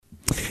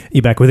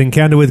You're back with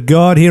Encounter with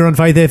God here on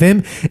Faith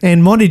FM.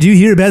 And Mon, did you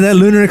hear about that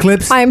lunar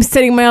eclipse? I am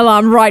setting my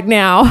alarm right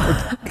now.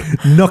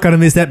 Not going to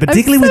miss that,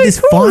 particularly with this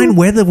fine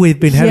weather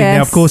we've been having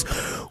now. Of course,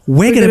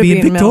 we're going to be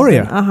in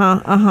Victoria.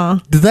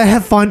 Do they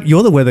have fine?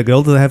 You're the weather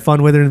girl. Do they have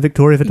fine weather in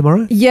Victoria for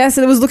tomorrow? Yes,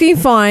 it was looking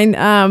fine.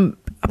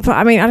 But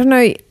I mean, I don't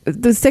know,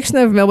 the section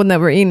of Melbourne that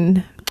we're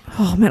in.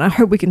 Oh man, I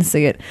hope we can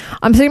see it.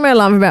 I'm setting my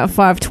alarm for about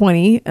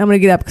 5:20. I'm going to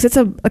get up because it's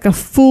a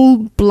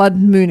full blood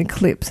moon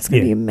eclipse. It's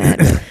going to be mad.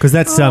 Because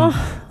that's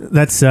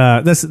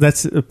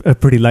a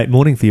pretty late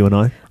morning for you and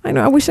I. I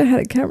know. I wish I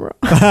had a camera.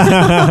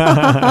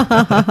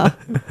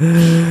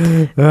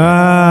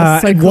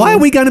 So cool. Why are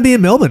we going to be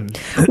in Melbourne?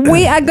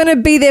 We are going to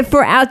be there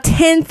for our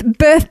 10th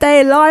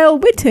birthday, Lyle.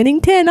 We're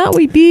turning 10, aren't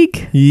we,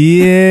 big?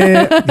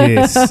 Yeah.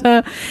 Yes.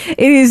 It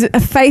is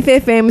Faith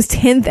FM's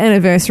 10th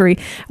anniversary.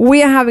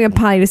 We are having a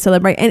party to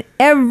celebrate, and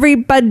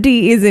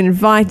everybody is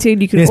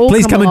invited. You can all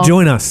please come along. and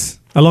join us.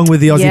 Along with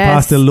the Aussie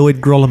pastor,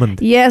 Lloyd Grolleman.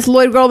 Yes,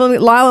 Lloyd Grolleman.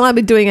 Lyle and I will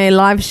be doing a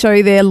live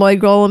show there. Lloyd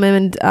Grolleman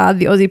and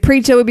the Aussie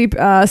preacher will be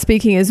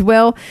speaking as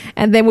well.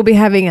 And then we'll be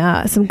having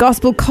some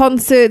gospel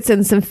concerts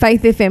and some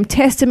Faith FM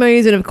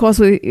testimonies. And, of course,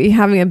 we'll be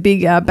having a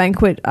big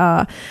banquet,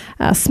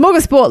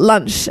 smorgasbord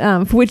lunch,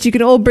 for which you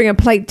can all bring a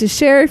plate to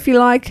share if you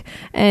like.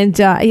 And it's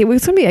going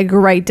to be a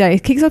great day.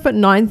 It kicks off at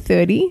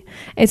 9:30.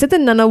 It's at the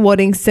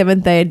Nunawading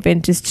Seventh-day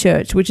Adventist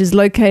Church, which is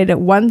located at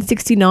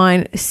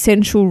 169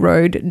 Central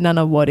Road,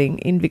 Nunawading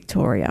in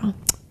Victoria.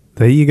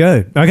 There you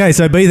go. Okay,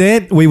 so be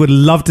there. We would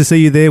love to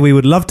see you there. We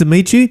would love to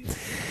meet you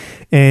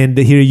and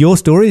hear your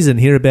stories and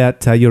hear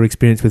about your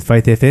experience with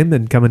Faith FM,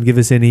 and come and give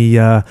us any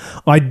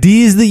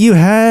ideas that you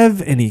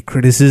have, any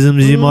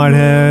criticisms you might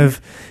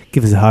have.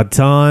 Give us a hard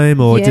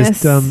time, or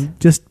just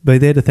be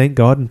there to thank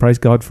God and praise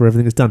God for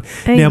everything that's done.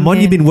 Amen. Now,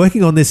 Mon, you've been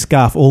working on this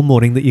scarf all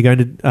morning that you're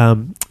going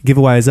to give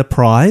away as a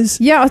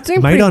prize. Yeah, I was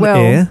doing made pretty on well.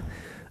 Air.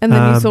 And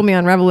then you saw me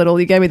unravel it all.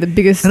 You gave me the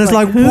biggest... And it's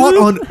like what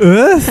on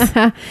earth?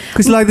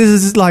 Because this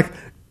is like,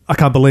 I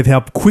can't believe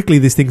how quickly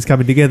this thing's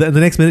coming together. And the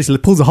next minute she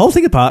pulls the whole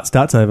thing apart,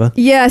 starts over.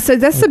 Yeah, so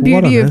that's the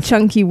beauty of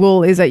chunky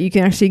wool, is that you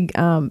can actually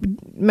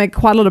make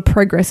quite a lot of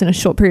progress in a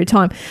short period of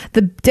time.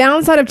 The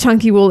downside of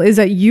chunky wool is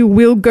that you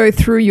will go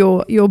through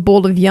your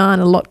ball of yarn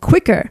a lot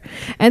quicker.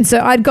 And so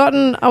I'd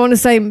gotten, I want to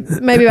say,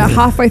 maybe about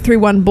halfway through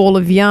one ball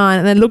of yarn,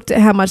 and then looked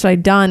at how much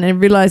I'd done and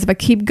realised if I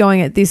keep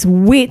going at this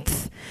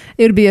width,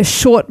 it would be a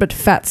short but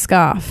fat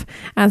scarf.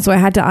 And so I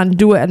had to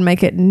undo it and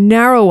make it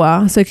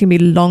narrower so it can be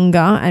longer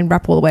and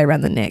wrap all the way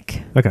around the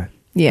neck. Okay.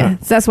 Yeah,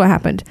 so that's what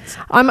happened.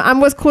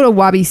 I'm what's called a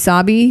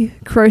wabi-sabi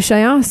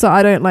crocheter, so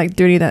I don't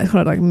do any of that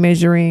kind of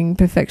measuring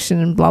perfection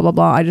and blah, blah,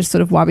 blah. I just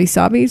sort of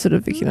wabi-sabi, sort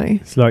of,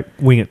 It's like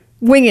wing it.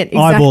 Wing it,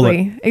 exactly. Eyeball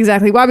it.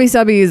 Exactly.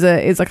 Wabi-sabi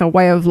is like a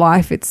way of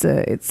life. It's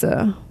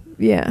a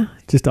yeah.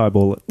 Just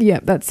eyeball it.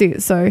 Yeah, that's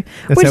it. So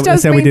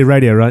that's how we do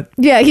radio, right?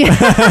 Yeah.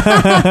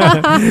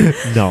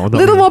 No, not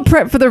little more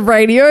prep for the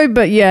radio,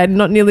 but yeah,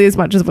 not nearly as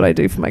much as what I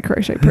do for my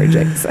crochet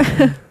projects.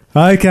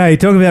 Okay,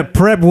 talking about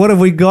prep, what have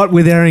we got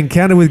with our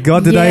encounter with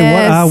God today?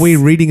 Yes. What are we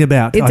reading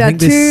about? It's our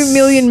 2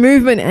 million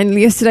movement, and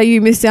yesterday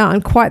you missed out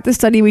on quite the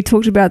study. We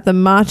talked about the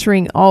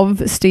martyring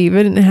of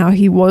Stephen and how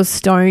he was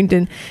stoned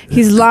and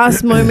his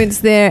last moments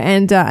there,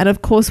 and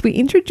of course we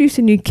introduced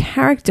a new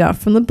character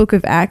from the book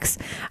of Acts,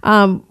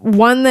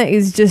 one that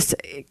is just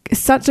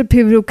such a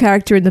pivotal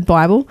character in the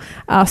Bible,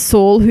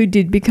 Saul, who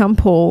did become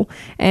Paul,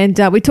 and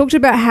we talked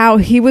about how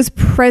he was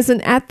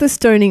present at the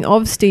stoning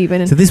of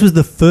Stephen. So this was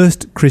the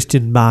first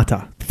Christian martyr.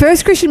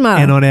 First Christian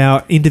martyr. And on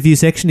our interview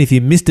section, if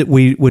you missed it,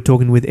 we were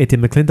talking with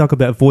Etienne McClintock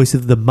about Voice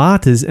of the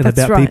Martyrs and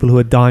people who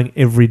are dying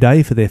every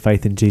day for their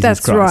faith in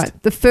Jesus Christ. That's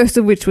right. The first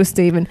of which was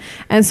Stephen.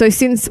 And so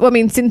since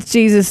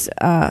Jesus,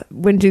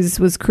 when Jesus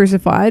was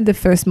crucified, the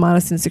first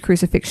martyr since the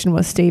crucifixion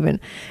was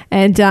Stephen.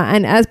 And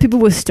as people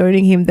were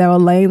stoning him, they were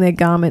laying their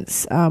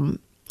garments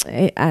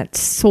at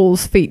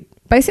Saul's feet.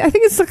 Basically, I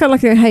think it's kind of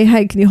like a,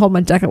 hey, can you hold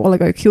my jacket while I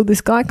go kill this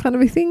guy kind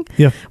of a thing?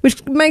 Yeah.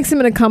 Which makes him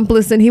an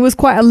accomplice, and he was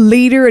quite a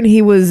leader, and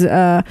he was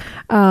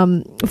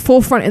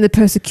forefront in the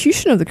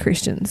persecution of the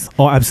Christians.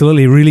 Oh,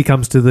 absolutely. It really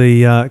comes to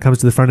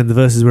the front in the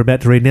verses we're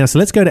about to read now. So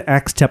let's go to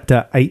Acts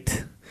chapter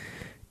 8,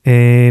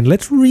 and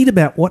let's read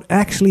about what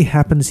actually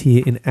happens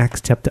here in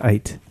Acts chapter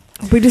 8.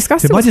 We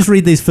discussed it. I might just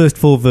read these first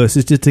 4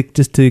 verses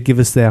just to give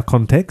us our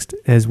context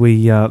as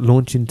we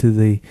launch into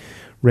the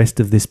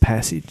rest of this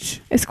passage.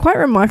 It's quite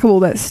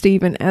remarkable that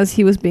Stephen, as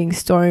he was being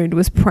stoned,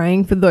 was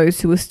praying for those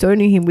who were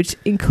stoning him, which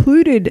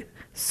included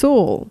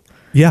Saul.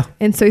 Yeah.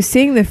 And so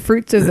seeing the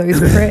fruits of those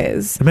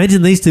prayers.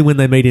 Imagine these two when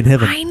they meet in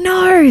heaven. I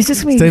know. It's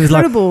just going to be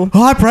incredible.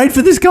 Like, I prayed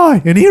for this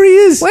guy, and here he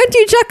is. Weren't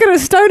you chucking a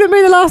stone at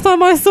me the last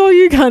time I saw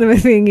you, kind of a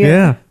thing?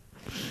 Yeah.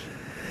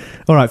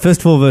 All right,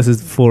 first 4 verses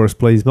for us,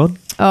 please, Mon.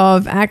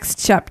 Of Acts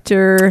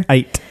chapter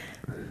 8.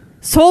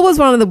 Saul was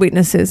one of the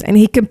witnesses, and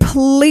he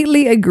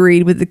completely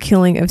agreed with the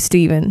killing of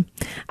Stephen.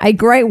 A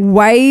great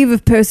wave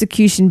of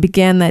persecution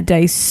began that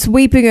day,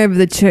 sweeping over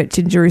the church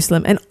in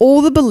Jerusalem, and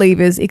all the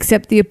believers,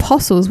 except the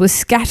apostles, were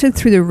scattered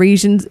through the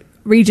regions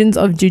regions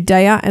of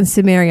Judea and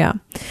Samaria.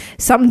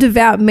 Some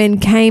devout men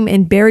came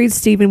and buried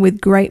Stephen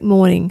with great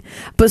mourning.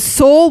 But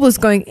Saul was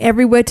going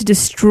everywhere to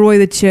destroy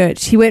the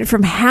church. He went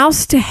from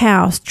house to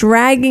house,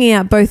 dragging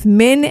out both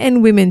men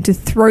and women to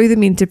throw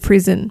them into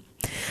prison.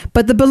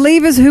 But the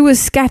believers who were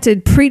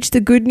scattered preached the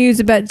good news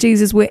about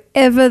Jesus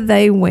wherever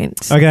they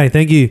went. Okay,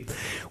 thank you.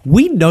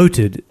 We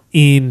noted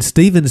in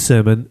Stephen's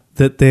sermon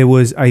that there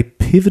was a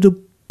pivotal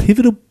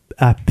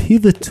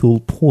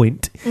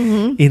point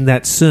in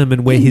that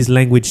sermon where his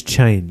language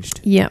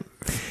changed. Yeah.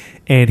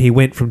 And he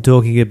went from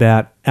talking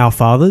about our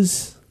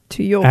fathers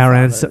To your our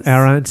fathers.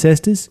 our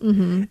ancestors,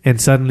 and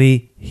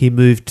suddenly he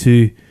moved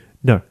to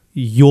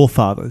your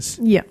fathers,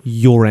 Yeah.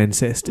 your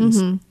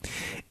ancestors.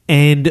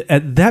 And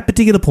at that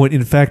particular point,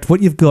 in fact,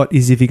 what you've got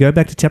is, if you go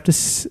back to chapter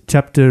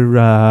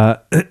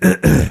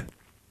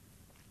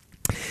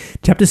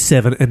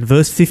 7 and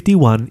verse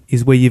 51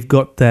 is where you've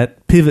got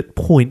that pivot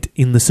point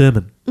in the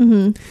sermon.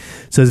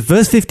 So it's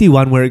verse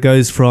 51 where it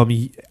goes from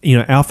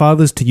our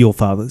fathers to your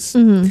fathers.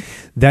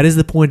 That is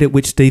the point at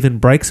which Stephen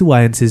breaks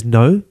away and says,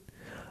 no,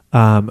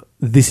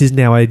 this is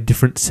now a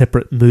different,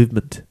 separate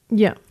movement.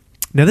 Yeah.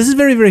 Now, this is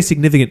very, very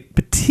significant,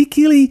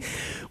 particularly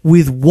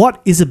with what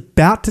is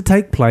about to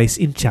take place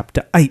in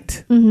chapter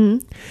 8.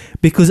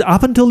 Because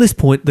up until this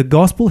point, the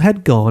gospel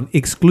had gone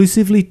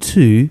exclusively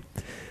to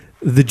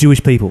the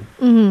Jewish people.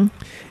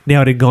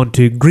 Now, it had gone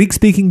to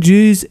Greek-speaking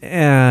Jews,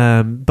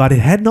 but it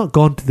had not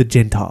gone to the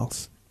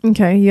Gentiles.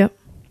 Okay, yep.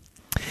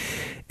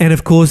 And,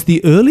 of course,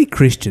 the early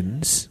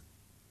Christians,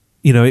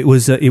 it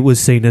was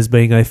seen as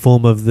being a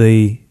form of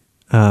the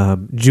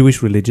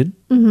Jewish religion,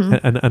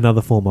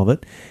 another form of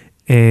it.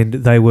 And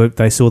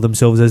they saw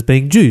themselves as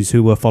being Jews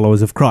who were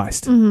followers of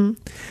Christ.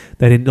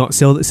 They did not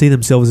see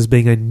themselves as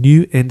being a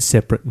new and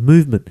separate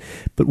movement.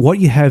 But what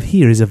you have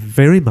here is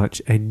very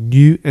much a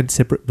new and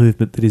separate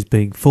movement that is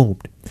being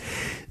formed.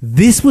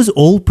 This was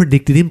all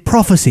predicted in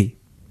prophecy.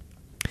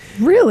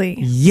 Really?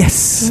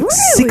 Yes. Really?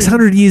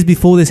 600 years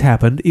before this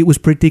happened, it was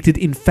predicted.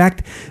 In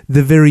fact,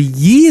 the very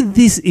year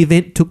this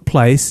event took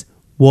place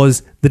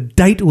the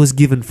date was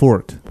given for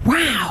it.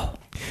 Wow.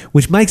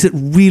 Which makes it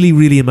really,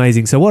 really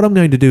amazing. So what I'm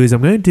going to do is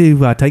I'm going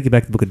to take you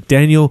back to the book of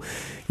Daniel.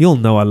 You'll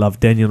know I love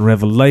Daniel and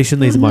Revelation.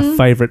 These are my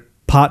favourite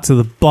parts of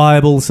the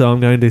Bible, so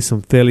I'm going to do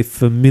some fairly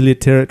familiar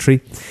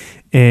territory.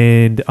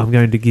 And I'm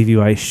going to give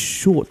you a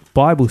short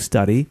Bible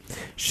study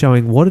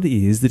showing what it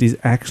is that is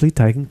actually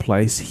taking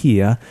place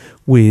here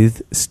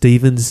with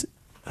Stephen's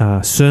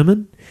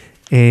sermon,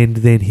 and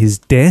then his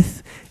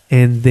death,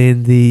 and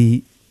then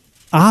the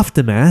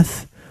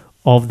aftermath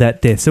of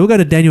that death. So we'll go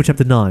to Daniel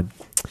chapter 9.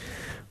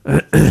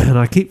 And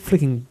I keep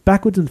flicking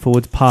backwards and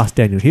forwards past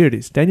Daniel. Here it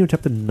is, Daniel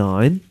chapter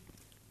 9.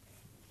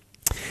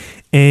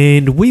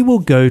 And we will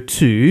go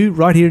to,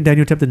 right here in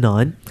Daniel chapter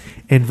 9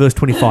 and verse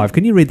 25.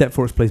 Can you read that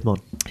for us, please, Mon?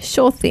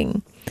 Sure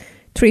thing.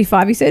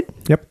 25, you said?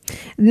 Yep.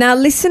 Now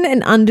listen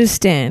and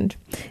understand.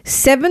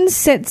 7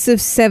 sets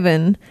of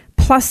 7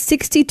 plus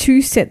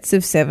 62 sets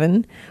of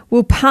 7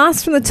 will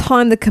pass from the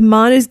time the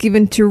command is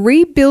given to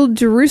rebuild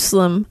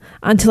Jerusalem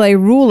until a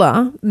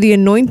ruler, the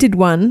Anointed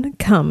One,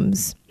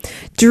 comes.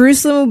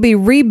 Jerusalem will be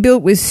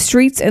rebuilt with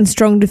streets and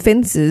strong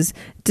defenses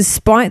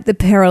despite the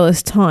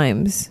perilous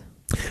times.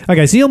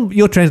 Okay, so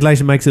your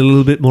translation makes it a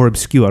little bit more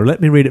obscure.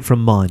 Let me read it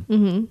from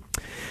mine.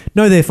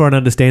 Know therefore and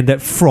understand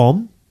that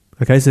from,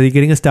 okay, so you're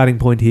getting a starting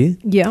point here,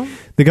 Yeah.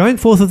 the going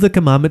forth of the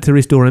commandment to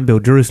restore and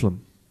build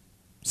Jerusalem.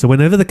 So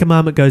whenever the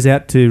commandment goes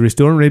out to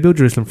restore and rebuild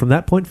Jerusalem, from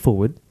that point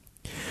forward,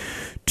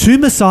 to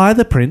Messiah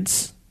the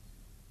Prince,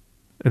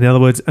 in other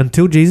words,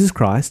 until Jesus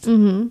Christ,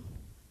 the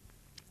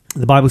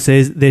Bible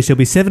says there shall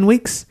be 7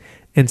 weeks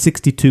and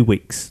 62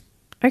 weeks.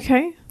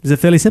 Okay. Is it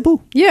fairly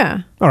simple?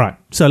 Yeah. All right.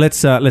 So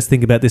let's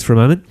think about this for a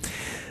moment.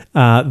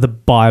 The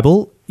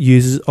Bible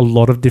uses a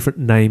lot of different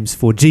names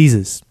for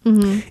Jesus.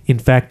 In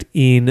fact,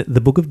 in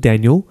the book of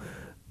Daniel,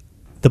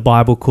 the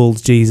Bible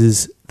calls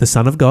Jesus the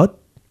Son of God,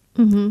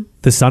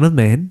 the Son of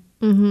Man,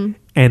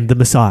 and the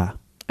Messiah.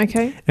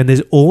 Okay. And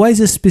there's always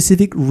a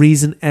specific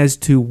reason as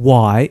to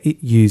why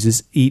it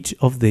uses each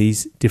of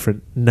these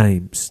different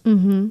names.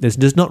 It's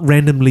just not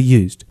randomly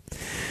used.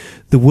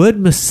 The word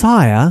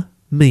Messiah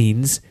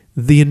means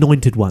the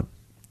Anointed One.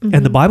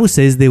 And the Bible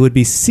says there would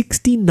be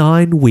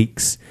 69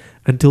 weeks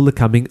until the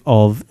coming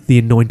of the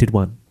Anointed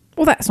One.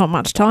 Well, that's not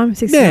much time.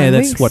 69 Yeah,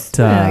 that's weeks. what,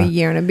 a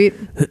year and a bit.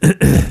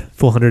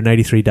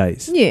 483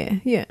 days.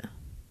 Yeah.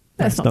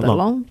 That's not that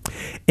long.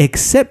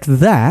 Except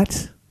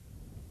that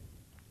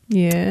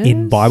Yes.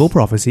 in Bible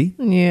prophecy,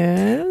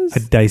 Yes. a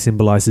day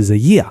symbolizes a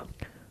year.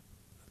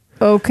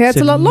 Okay, that's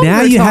So a lot longer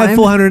now you time. have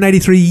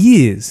 483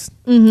 years.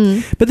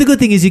 But the good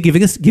thing is you're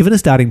given a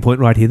starting point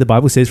right here. The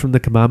Bible says from the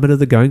commandment of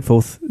the going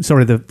forth of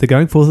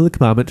the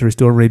commandment to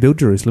restore and rebuild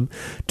Jerusalem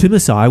to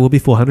Messiah will be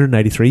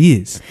 483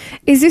 years.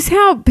 Is this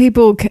how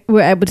people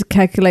were able to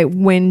calculate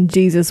when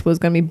Jesus was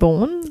going to be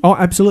born? Oh,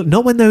 absolutely.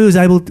 Not when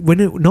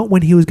not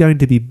when he was going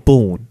to be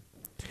born.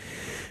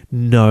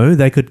 No,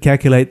 they could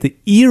calculate the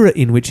era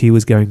in which he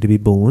was going to be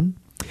born.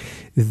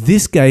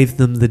 This gave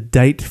them the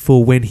date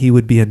for when he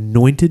would be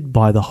anointed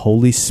by the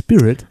Holy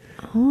Spirit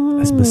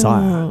as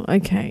Messiah. Oh,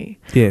 okay.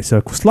 Yeah,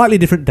 so a slightly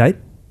different date.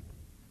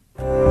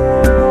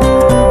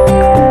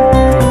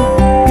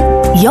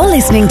 You're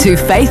listening to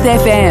Faith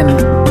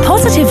FM,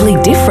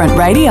 positively different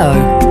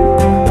radio.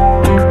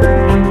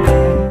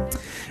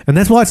 And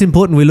that's why it's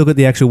important we look at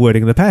the actual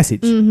wording of the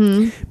passage.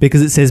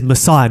 Because it says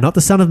Messiah, not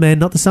the Son of Man,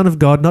 not the Son of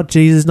God, not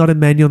Jesus, not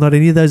Emmanuel, not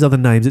any of those other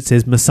names. It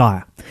says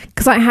Messiah.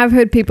 Because I have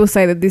heard people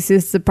say that this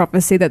is the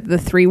prophecy that the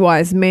three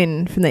wise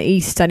men from the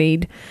east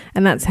studied,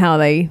 and that's how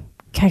they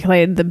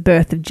calculated the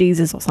birth of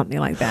Jesus or something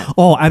like that.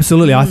 Oh,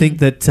 absolutely. I think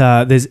that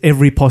there's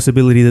every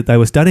possibility that they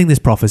were studying this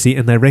prophecy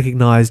and they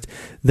recognized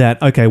that,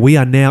 okay, we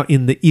are now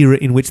in the era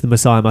in which the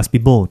Messiah must be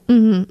born.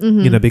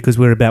 You know, because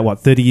we're about,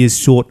 30 years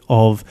short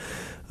of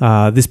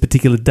this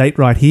particular date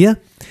right here.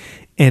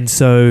 And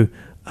so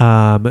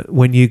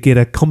when you get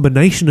a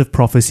combination of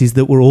prophecies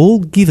that were all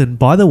given,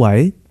 by the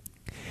way,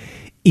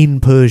 in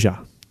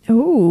Persia.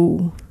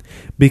 Oh.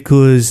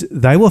 Because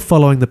they were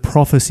following the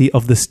prophecy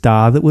of the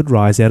star that would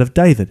rise out of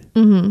David.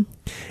 And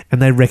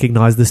they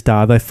recognized the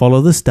star, they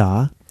follow the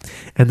star,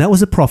 and that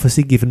was a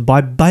prophecy given by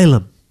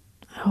Balaam.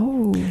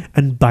 Oh.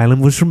 And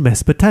Balaam was from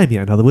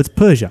Mesopotamia, in other words,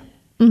 Persia,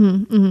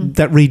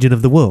 that region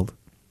of the world.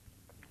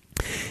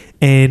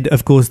 And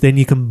of course, then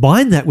you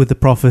combine that with the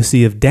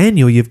prophecy of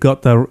Daniel. You've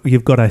got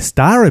a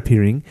star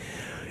appearing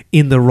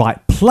in the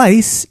right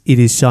place. It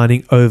is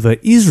shining over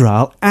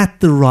Israel at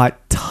the right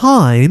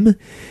time.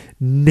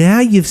 Now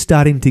you're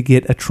starting to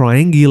get a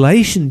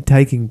triangulation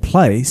taking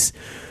place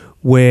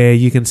where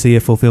you can see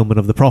a fulfillment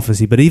of the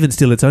prophecy. But even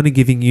still, it's only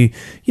giving you,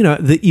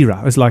 the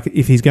era. It's like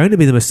if he's going to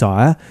be the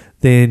Messiah,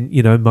 then,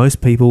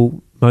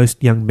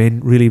 most young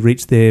men really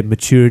reach their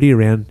maturity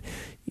around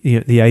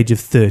the age of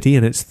 30,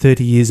 and it's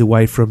 30 years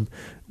away from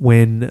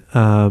when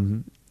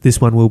this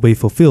one will be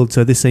fulfilled.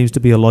 So this seems to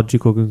be a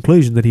logical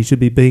conclusion that he should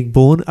be being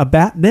born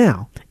about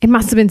now. It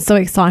must have been so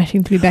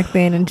exciting to be back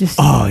then and just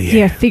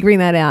figuring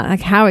that out.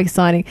 Like, how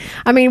exciting.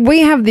 I mean,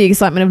 we have the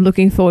excitement of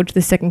looking forward to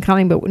the second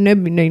coming, but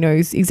nobody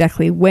knows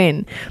exactly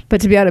when.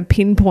 But to be able to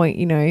pinpoint,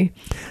 the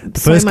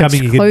so first much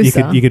coming,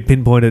 closer. you could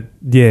pinpoint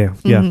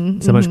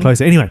it, so much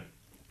closer. Anyway,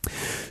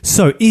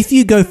 so if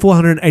you go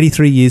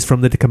 483 years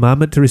from the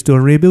commandment to restore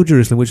and rebuild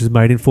Jerusalem, which was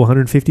made in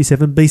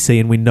 457 BC,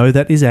 and we know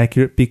that is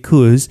accurate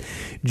because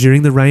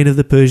during the reign of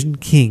the Persian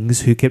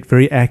kings, who kept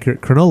very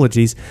accurate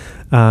chronologies,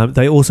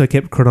 they also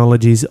kept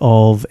chronologies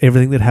of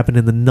everything that happened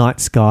in the night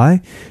sky,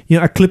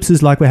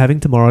 eclipses like we're having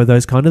tomorrow,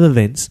 those kind of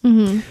events,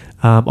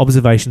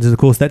 observations, and of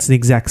course that's an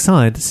exact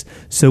science,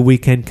 so we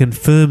can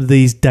confirm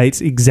these dates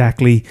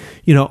exactly,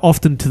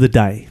 often to the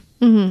day.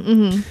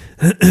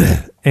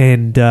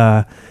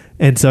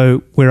 And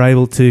so we're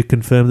able to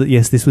confirm that,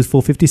 yes, this was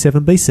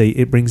 457 BC.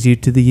 It brings you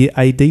to the year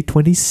AD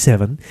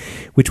 27,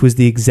 which was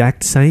the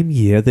exact same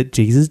year that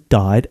Jesus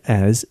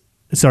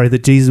that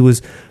Jesus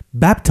was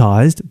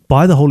baptized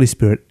by the Holy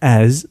Spirit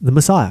as the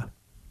Messiah.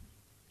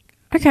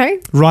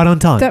 Okay. Right on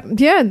time.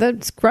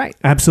 That's great.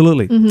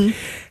 Absolutely.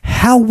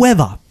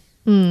 However,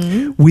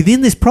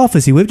 within this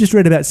prophecy, we've just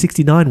read about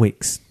 69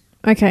 weeks.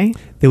 Okay.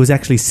 There was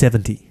actually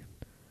 70.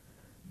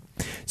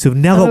 So we've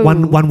now got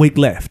one week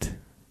left.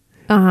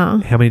 How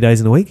many days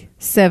in a week?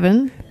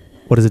 7.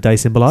 What does a day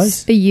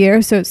symbolize? A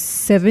year, so it's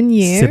 7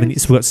 years.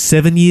 So we've got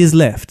 7 years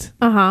left.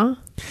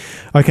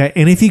 Okay,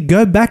 and if you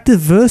go back to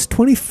verse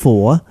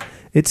 24,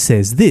 it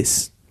says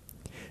this: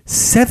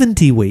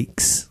 70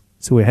 weeks,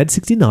 so we had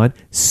 69,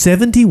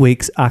 70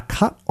 weeks are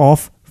cut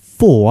off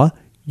for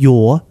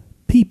your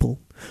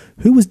people.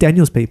 Who was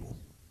Daniel's people?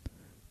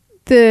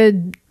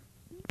 The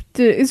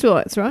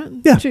Israelites, right?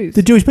 Yeah, Jews.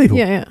 the Jewish people.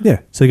 Yeah.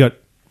 So you got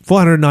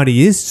 490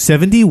 years,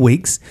 70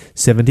 weeks,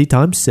 70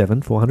 times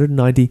 7,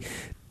 490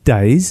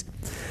 days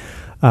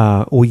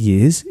or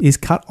years is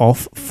cut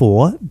off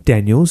for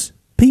Daniel's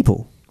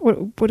people.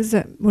 What does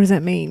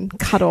that mean?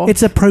 Cut off?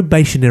 It's a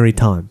probationary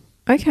time.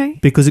 Okay.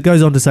 Because it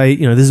goes on to say,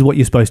 this is what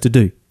you're supposed to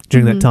do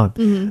during that time.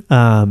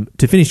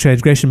 To finish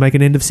transgression, make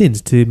an end of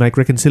sins, to make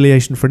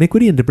reconciliation for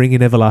iniquity, and to bring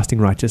in everlasting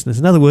righteousness.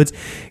 In other words,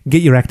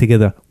 get your act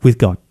together with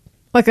God.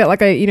 Like a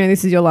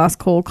this is your last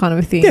call kind of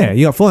a thing. Yeah,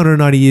 you got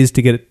 490 years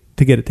to get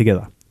it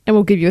together. And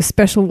we'll give you a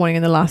special warning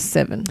in the last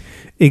 7.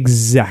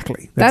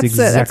 Exactly. That's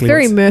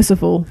very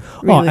merciful.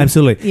 Really. Oh,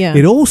 absolutely. Yeah.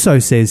 It also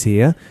says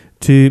here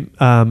to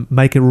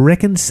make a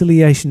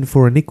reconciliation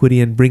for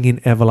iniquity and bring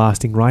in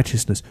everlasting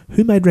righteousness.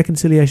 Who made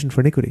reconciliation for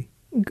iniquity?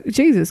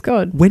 Jesus,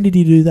 God. When did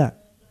he do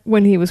that?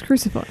 When he was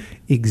crucified.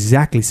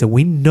 Exactly. So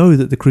we know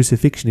that the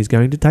crucifixion is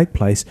going to take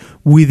place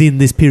within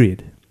this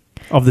period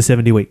of the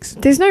 70 weeks.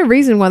 There's no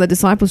reason why the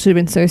disciples should have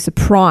been so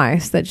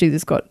surprised that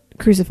Jesus got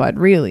crucified,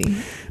 really.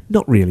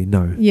 Not really,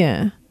 no.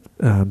 Yeah.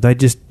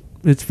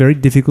 It's very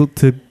difficult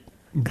to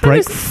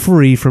break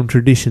free from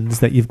traditions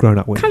that you've grown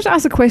up with. Can I just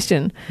ask a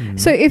question?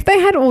 So if they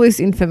had all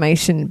this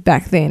information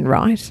back then,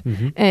 right,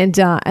 and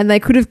they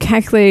could have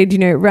calculated,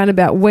 round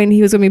about when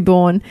he was going to be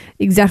born,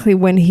 exactly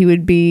when he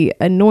would be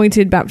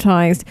anointed,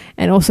 baptized,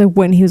 and also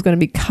when he was going to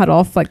be cut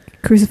off,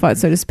 like crucified,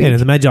 so to speak. Yeah,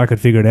 and the Magi could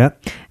figure it out.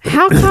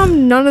 How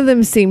come none of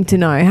them seemed to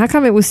know? How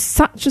come it was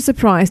such a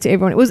surprise to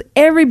everyone? It was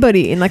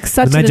everybody in like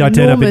such the an Magi enormous...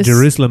 turned up in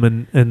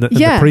Jerusalem and the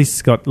Yeah.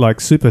 priests got like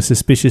super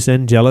suspicious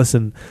and jealous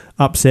and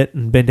upset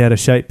and bent out of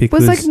shape It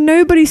because... was like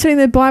nobody studying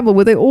their Bible.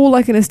 Were they all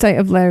like in a state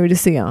of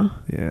Laodicea?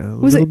 Yeah, a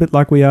Was little it- bit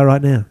like we are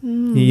right now.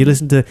 You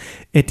listened to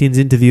Etienne's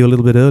interview a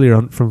little bit earlier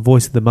on from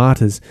Voice of the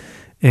Martyrs,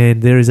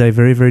 and there is a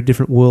very, very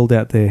different world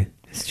out there.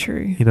 It's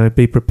true. You know,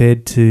 be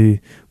prepared to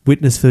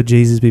witness for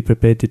Jesus, be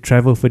prepared to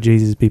travel for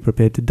Jesus, be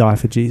prepared to die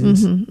for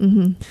Jesus.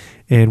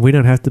 And we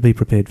don't have to be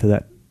prepared for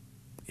that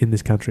in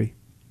this country.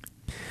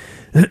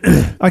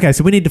 Okay,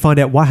 so we need to find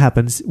out what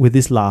happens with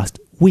this last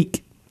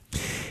week.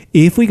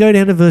 If we go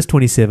down to verse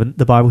 27,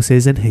 the Bible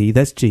says, and he,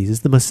 that's Jesus,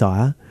 the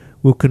Messiah,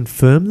 will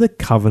confirm the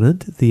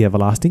covenant, the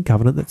everlasting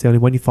covenant, that's the only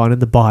one you find in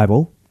the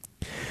Bible,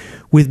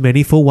 with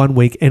many for 1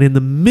 week. And in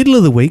the middle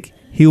of the week,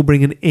 he will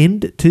bring an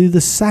end to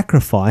the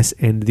sacrifice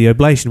and the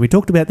oblation. We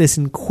talked about this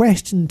in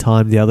question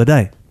time the other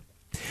day.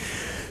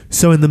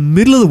 So in the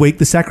middle of the week,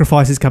 the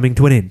sacrifice is coming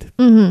to an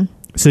end.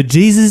 So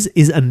Jesus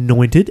is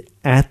anointed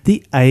at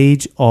the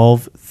age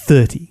of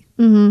 30.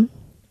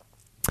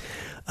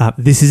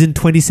 This is in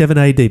 27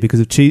 AD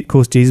because, of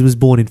course, Jesus was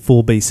born in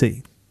 4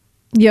 BC.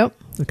 Yep.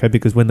 Okay,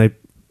 because when they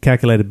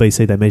calculated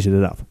BC, they measured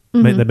it up.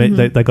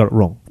 They got it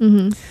wrong.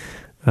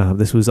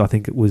 This was, I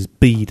think it was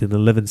Bede, an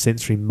 11th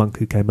century monk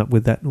who came up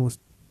with that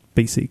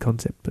BC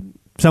concept, but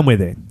somewhere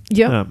there.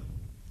 Yep.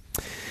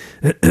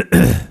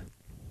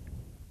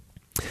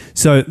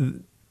 So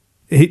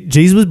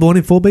Jesus was born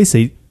in 4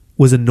 BC,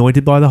 was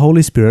anointed by the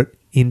Holy Spirit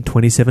in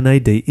 27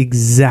 AD,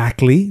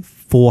 exactly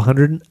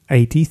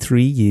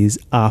 483 years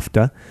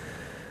after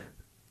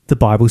the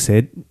Bible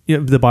said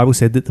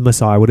that the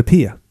Messiah would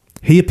appear.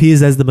 He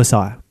appears as the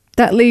Messiah.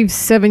 That leaves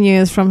 7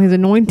 years from his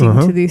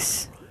anointing to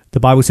this. The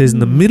Bible says in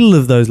the middle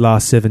of those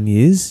last 7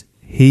 years,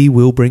 he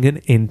will bring an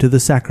end to the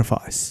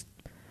sacrifice.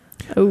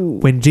 Oh.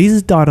 When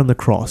Jesus died on the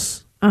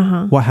cross,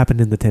 what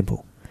happened in the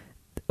temple?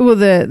 Well,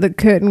 the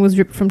curtain was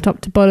ripped from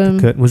top to bottom.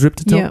 The curtain was ripped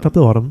to top to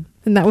bottom.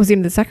 And that was the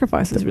end of the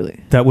sacrifices,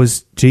 really. God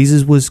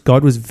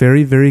was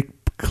very, very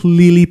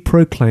clearly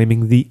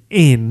proclaiming the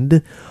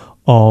end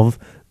of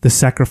the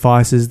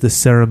sacrifices, the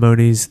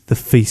ceremonies, the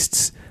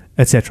feasts,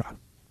 etc.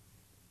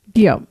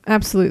 Yeah,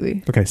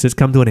 absolutely. Okay, so it's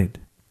come to an end.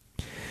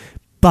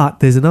 But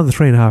there's another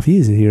 3.5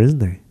 years here, isn't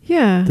there?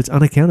 Yeah. That's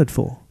unaccounted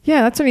for.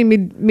 Yeah, that's only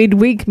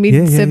midweek,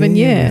 mid-7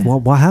 year.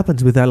 What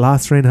happens with that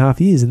last 3.5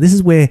 years? And this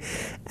is where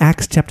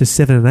Acts chapter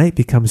 7 and 8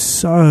 becomes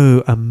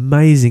so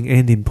amazing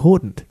and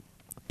important.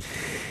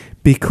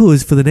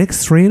 Because for the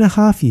next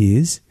 3.5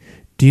 years,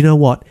 do you know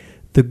what?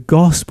 The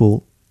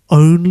gospel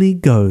only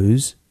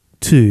goes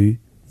to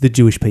the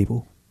Jewish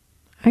people.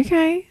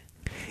 Okay.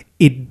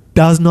 It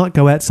does not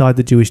go outside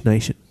the Jewish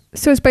nation.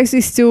 So it's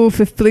basically still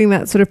fulfilling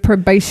that sort of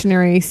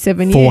probationary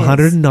 7 years.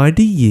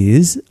 490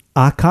 years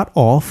are cut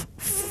off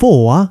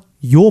for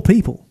your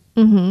people.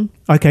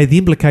 Okay, the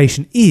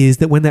implication is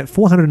that when that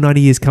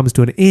 490 years comes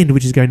to an end,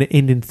 which is going to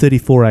end in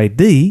 34 AD,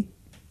 that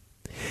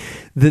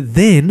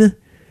then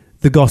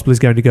the gospel is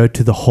going to go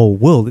to the whole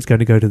world. It's going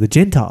to go to the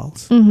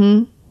Gentiles.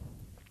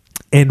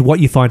 And what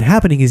you find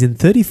happening is in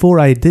 34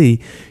 AD,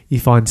 you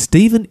find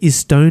Stephen is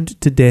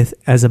stoned to death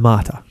as a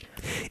martyr.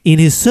 In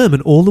his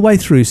sermon all the way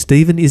through,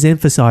 Stephen is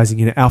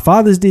emphasizing, our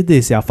fathers did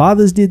this, our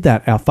fathers did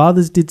that, our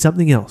fathers did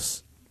something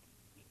else.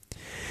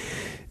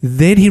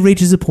 Then he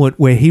reaches a point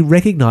where he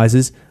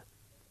recognizes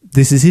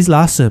this is his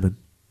last sermon.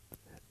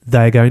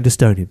 They are going to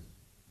stone him.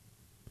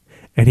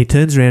 And he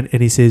turns around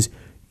and he says,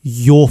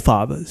 your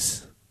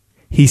fathers.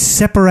 He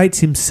separates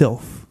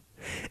himself.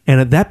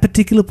 And at that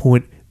particular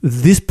point,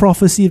 this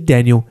prophecy of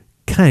Daniel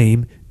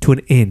came to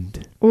an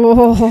end.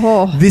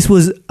 Oh. This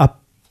was a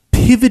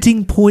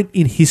pivoting point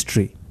in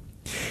history.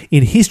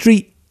 In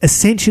history,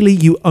 essentially,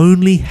 you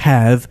only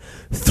have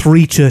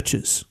 3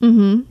 churches.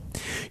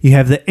 You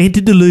have the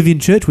antediluvian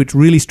church, which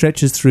really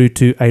stretches through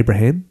to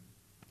Abraham.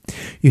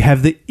 You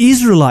have the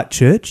Israelite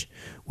church,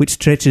 which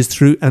stretches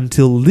through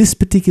until this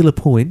particular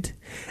point.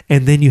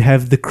 And then you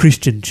have the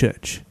Christian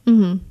church.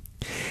 And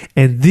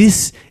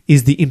this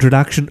is the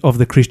introduction of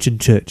the Christian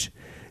church.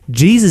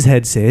 Jesus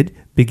had said,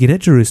 begin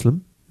at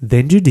Jerusalem,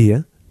 then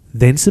Judea,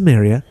 then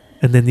Samaria,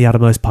 and then the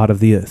uttermost part of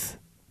the earth.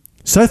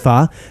 So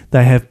far,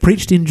 they have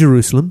preached in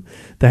Jerusalem,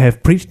 they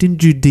have preached in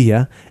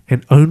Judea,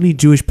 and only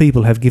Jewish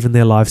people have given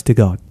their lives to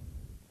God.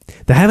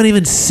 They haven't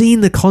even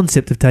seen the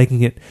concept of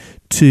taking it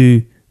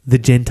to the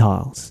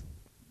Gentiles.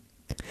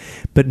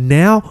 But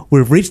now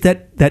we've reached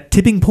that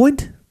tipping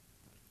point,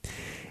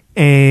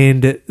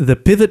 and the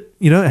pivot,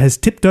 has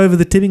tipped over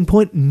the tipping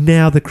point.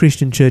 Now the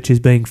Christian church is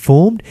being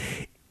formed.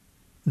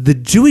 The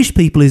Jewish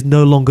people is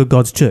no longer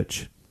God's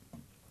church.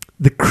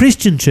 The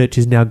Christian church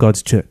is now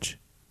God's church.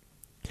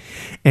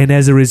 And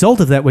as a result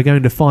of that, we're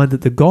going to find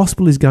that the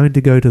gospel is going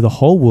to go to the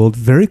whole world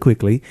very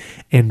quickly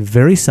and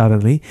very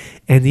suddenly.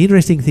 And the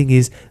interesting thing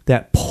is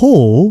that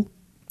Paul,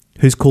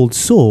 who's called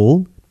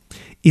Saul,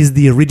 is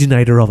the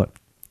originator of it.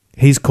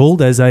 He's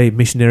called as a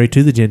missionary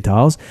to the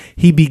Gentiles.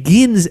 He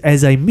begins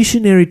as a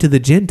missionary to the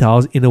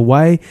Gentiles in a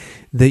way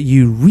that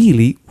you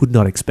really would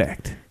not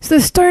expect. So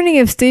the stoning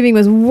of Stephen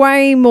was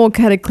way more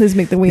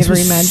cataclysmic than we This ever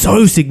was imagined.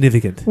 so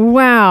significant.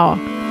 Wow.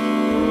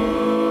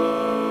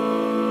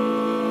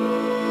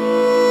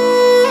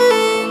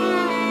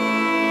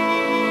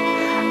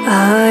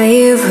 I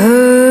have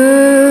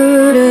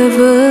heard of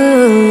a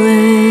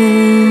land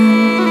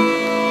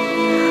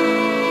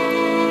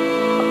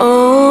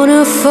on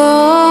a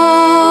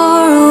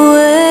faraway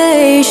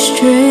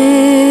strand.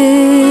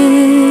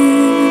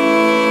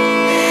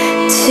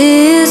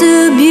 'Tis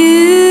a beautiful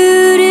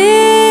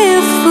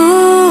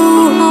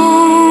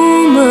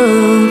home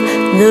of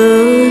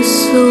the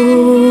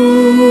soul,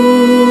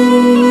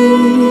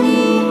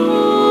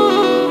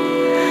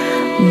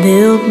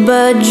 built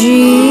by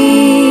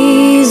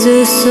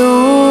Jesus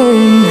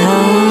on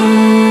high.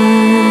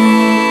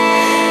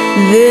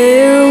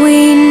 There we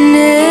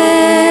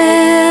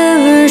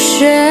never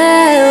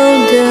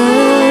shall die.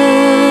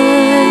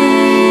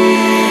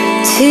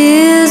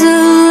 'Tis a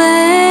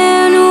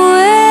land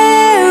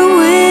where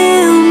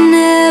we'll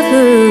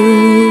never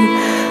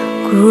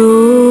grow.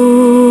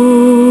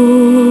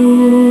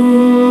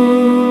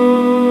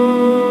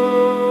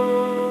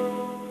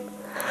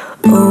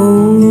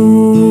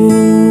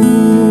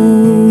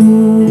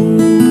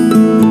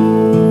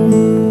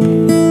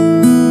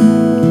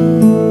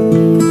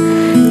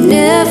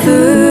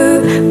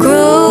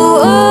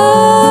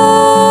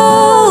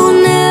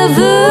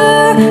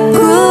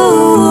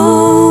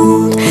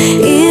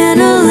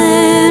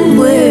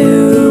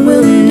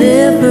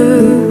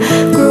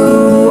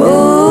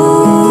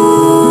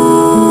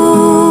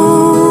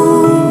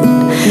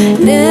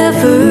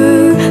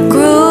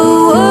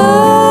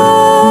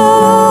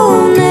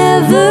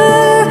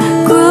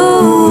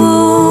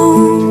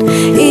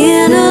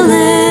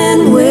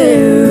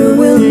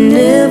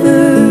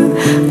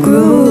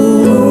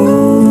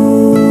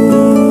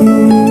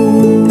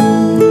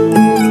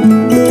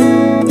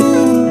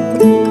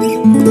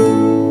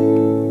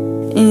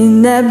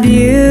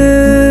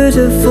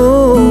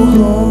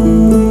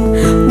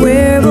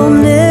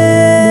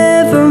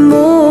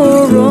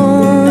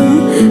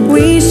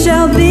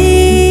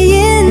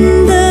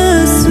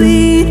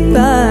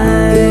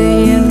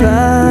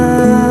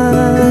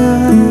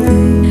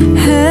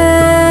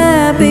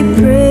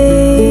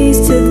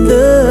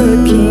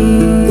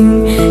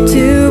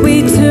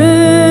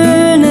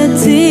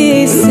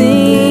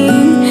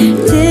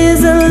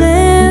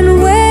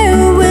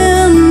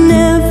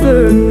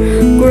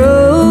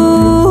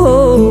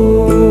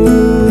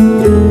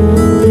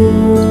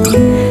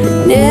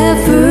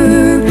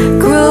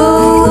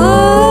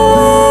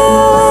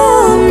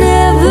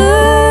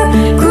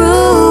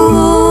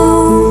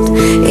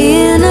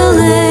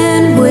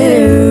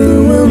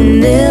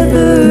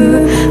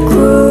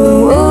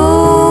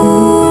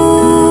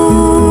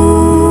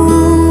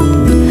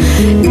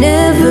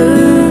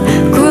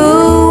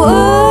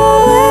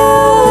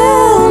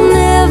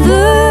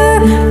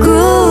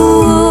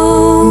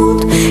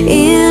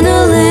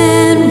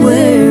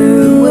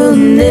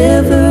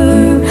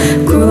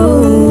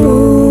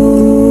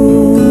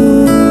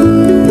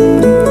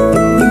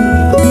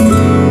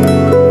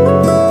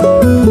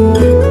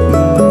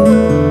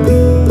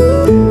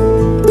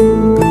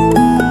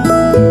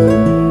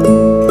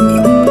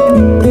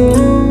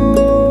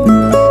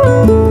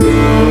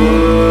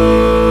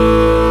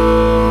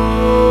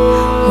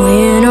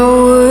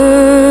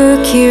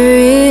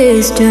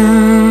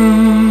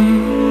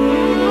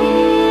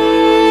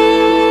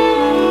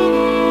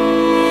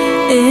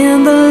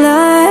 And the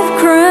life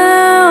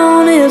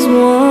crown is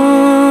won,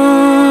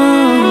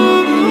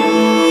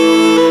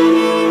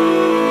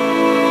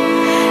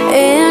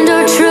 and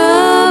our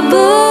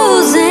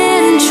troubles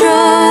and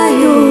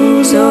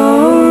trials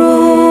are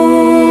o'er.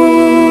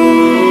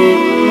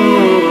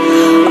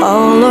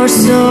 All our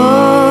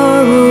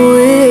sorrow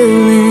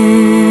will end,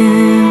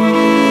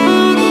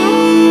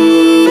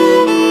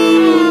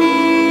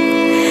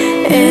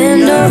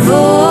 and our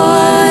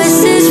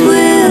voices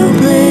will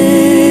blend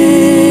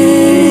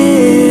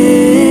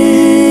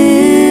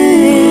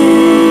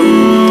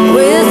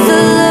with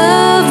the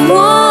loved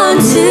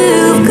ones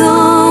who've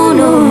gone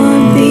on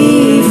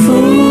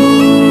before.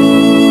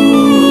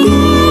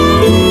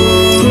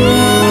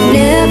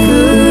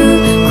 Never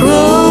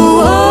grow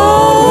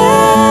old,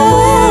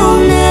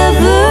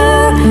 never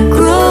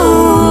grow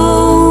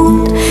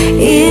old,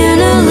 in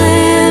a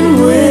land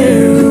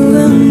where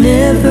we'll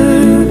never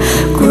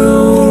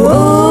grow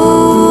old.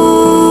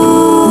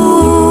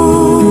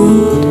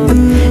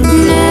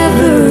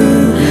 Never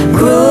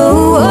grow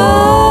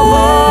old,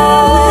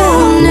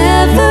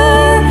 never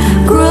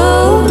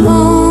grow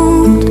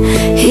old,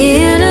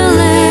 in a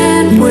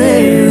land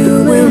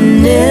where we'll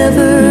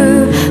never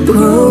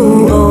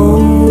grow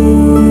old.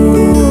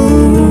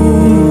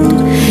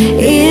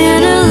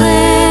 In a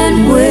land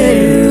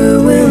where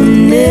we'll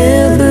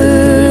never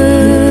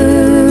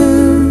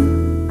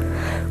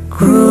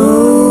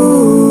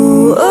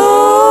grow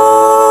old.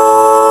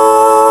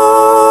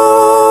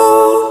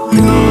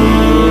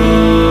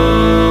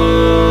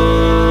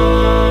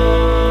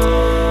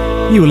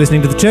 You were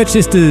listening to the Church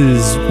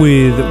Sisters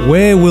with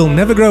Where We'll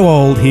Never Grow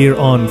Old here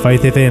on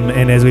Faith FM.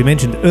 And as we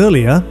mentioned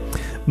earlier,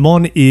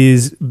 Mon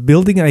is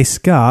building a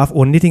scarf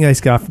or knitting a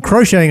scarf,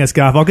 crocheting a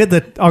scarf. I'll get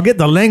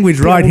the language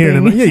right here in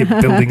a minute. Yeah,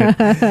 you're building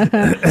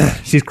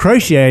it. She's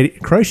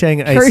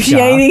crocheting a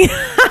Crocheting.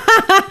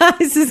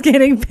 This is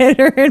getting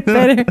better and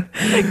better.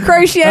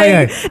 Crocheting.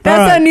 Okay, That's all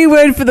right. our new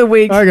word for the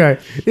week. Okay,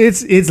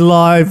 it's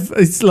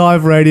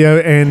live radio,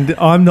 and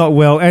I'm not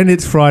well, and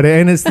it's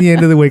Friday, and it's the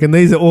end of the week, and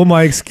these are all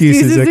my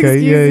excuses. Okay,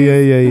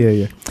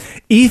 yeah.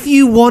 If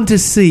you want to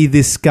see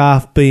this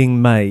scarf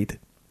being made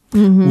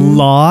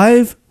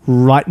live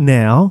right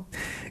now,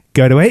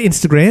 go to our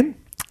Instagram.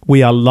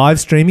 We are live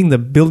streaming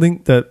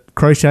the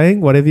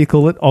crocheting, whatever you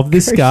call it, of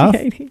this scarf,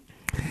 Crocheting.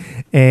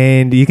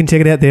 and you can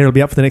check it out there. It'll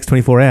be up for the next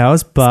 24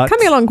 hours. But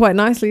Coming along quite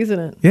nicely, isn't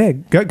it? yeah,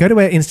 go to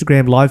our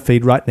Instagram live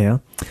feed right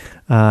now,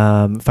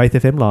 Faith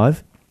FM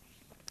Live,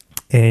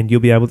 and you'll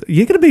be able to.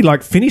 You're going to be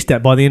like finished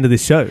that by the end of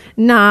this show.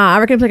 Nah, I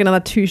reckon it'll take another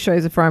 2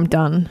 shows before I'm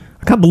done.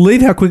 I can't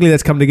believe how quickly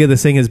that's come together.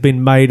 Seeing has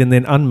been made and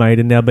then unmade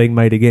and now being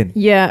made again.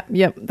 Yeah,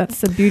 yep. That's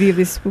the beauty of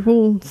this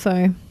pool.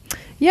 So,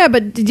 yeah,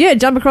 but yeah,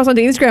 jump across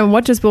onto Instagram and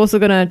watch us. We're also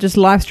going to just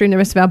live stream the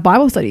rest of our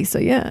Bible studies. So,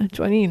 yeah,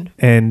 join in.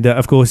 And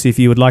of course, if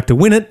you would like to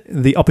win it,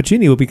 the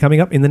opportunity will be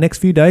coming up in the next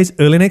few days,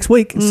 early next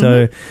week.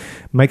 So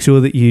make sure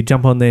that you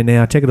jump on there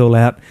now, check it all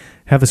out,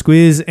 have a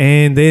squiz,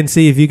 and then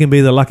see if you can be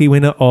the lucky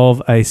winner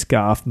of a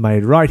scarf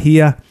made right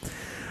here.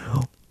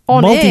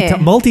 On air.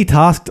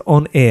 Multitasked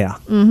on air.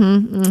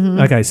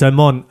 Okay, so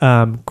Mon,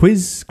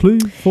 quiz, clue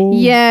for...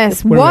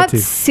 Yes. where are we What up to?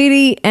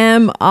 city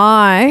am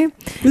I?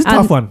 This is a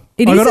tough one.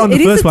 it I is got it on a- the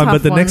it is first a one,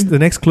 tough but one. the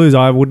next clues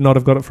I would not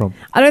have got it from.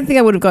 I don't think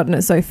I would have gotten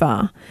it so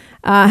far.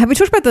 Have we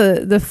talked about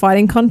the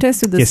fighting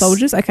contest with the Yes.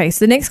 soldiers? Okay,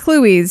 so the next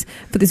clue is,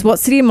 for this What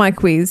City Am I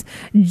quiz,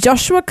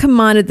 Joshua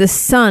commanded the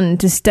sun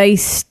to stay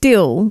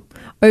still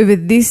over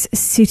this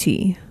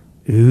city.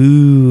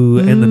 Ooh,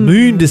 and the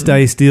moon to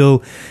stay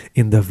still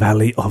in the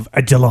Valley of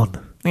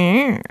Ajalon.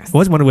 I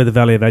always wonder where the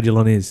Valley of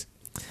Ajalon is.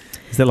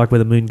 Is that like where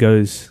the moon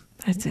goes?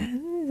 I don't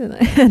know. I'm Well,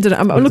 it's looking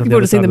on the forward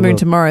other to seeing side the of the moon world.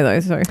 tomorrow, though.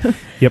 So,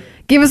 Yep.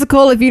 give us a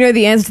call if you know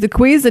the answer to the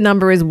quiz. The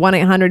number is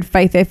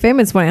 1-800-FAITH-FM.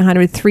 It's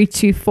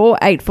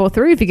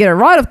 1-800-324-843. If you get it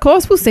right, of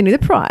course, we'll send you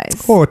the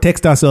prize. Or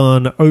text us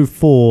on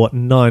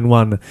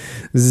 0491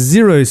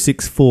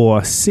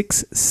 064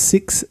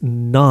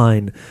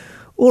 669.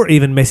 Or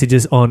even message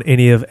us on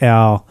any of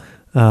our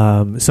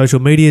social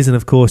medias. And,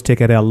 of course,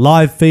 check out our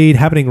live feed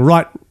happening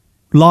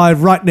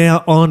live right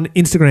now on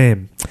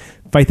Instagram.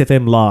 Faith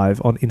FM Live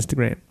on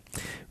Instagram,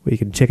 where you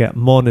can check out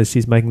Mon as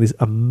she's making this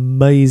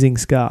amazing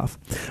scarf.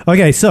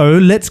 Okay, so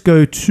let's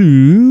go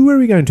to, where are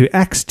we going to?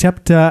 Acts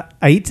chapter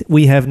 8.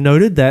 We have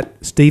noted that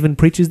Stephen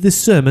preaches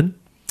this sermon,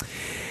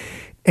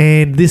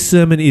 and this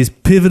sermon is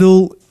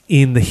pivotal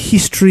in the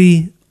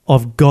history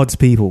of God's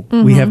people.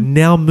 We have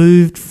now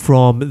moved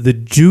from the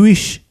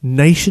Jewish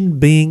nation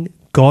being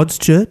God's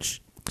church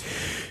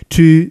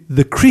to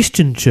the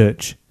Christian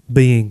church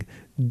being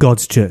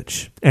God's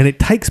church. And it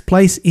takes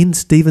place in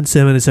Stephen's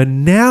sermon. And so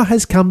now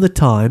has come the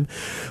time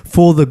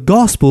for the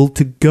gospel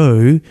to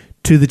go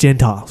to the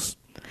Gentiles.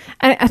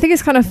 And I think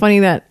it's kind of funny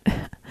that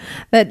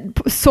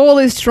Saul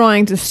is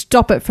trying to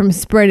stop it from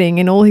spreading,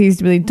 and all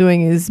he's really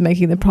doing is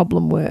making the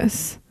problem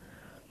worse.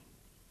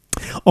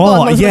 Oh,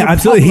 Well, not yeah, really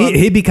absolutely. problem.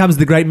 He becomes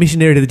the great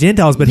missionary to the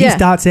Gentiles, but he Yeah.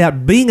 starts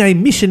out being a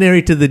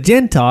missionary to the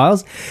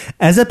Gentiles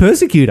as a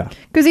persecutor.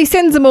 Because he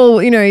sends them all,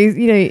 he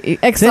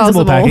exiles Sends them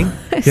all them all.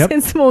 packing. Yep.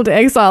 Sends them all to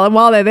exile, and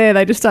while they're there,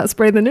 they just start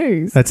spreading the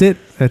news. That's it.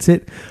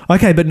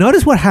 Okay, but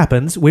notice what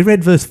happens. We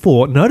read verse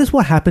 4. Notice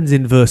what happens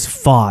in verse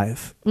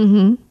 5.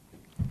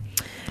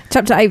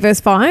 Chapter 8,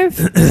 verse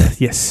 5.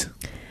 Yes.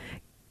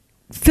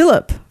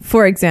 Philip,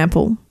 for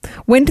example,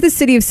 went to the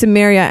city of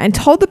Samaria and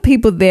told the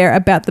people there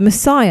about the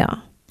Messiah.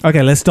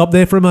 Okay, let's stop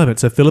there for a moment.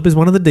 So Philip is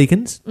one of the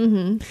deacons.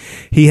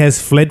 He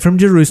has fled from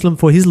Jerusalem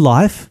for his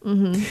life.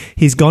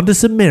 He's gone to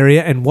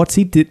Samaria, and what's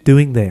he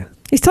doing there?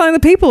 He's telling the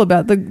people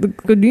about the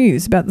good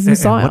news about the And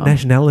Messiah. what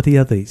nationality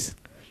are these?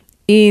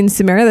 In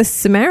Samaria, the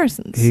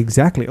Samaritans.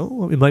 Exactly.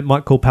 Oh, we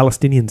might call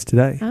Palestinians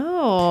today.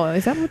 Oh,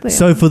 is that what they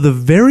So are? for the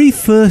very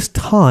first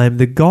time,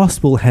 the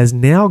gospel has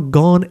now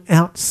gone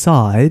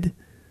outside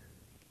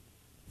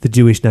the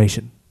Jewish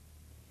nation.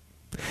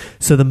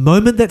 So the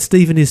moment that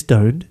Stephen is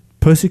stoned,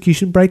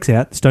 persecution breaks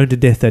out, stoned to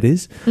death, that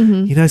is.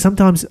 You know,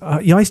 sometimes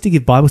I used to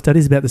give Bible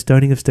studies about the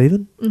stoning of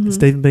Stephen,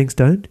 Stephen being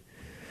stoned.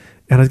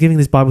 And I was giving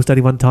this Bible study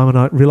one time, and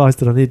I realised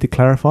that I needed to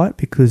clarify it,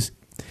 because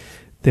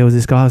there was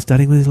this guy I was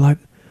studying with, he's like,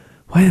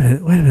 wait a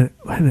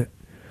minute.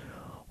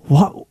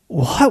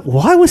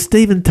 Why was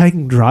Stephen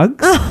taking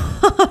drugs?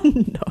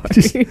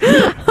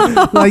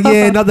 Like,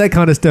 yeah, not that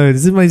kind of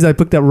stones. This means they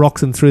picked up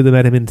rocks and threw them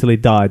at him until he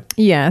died.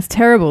 Yeah, it's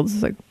terrible.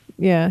 It's like,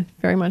 yeah,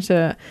 very much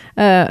a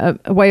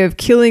way of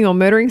killing or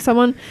murdering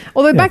someone.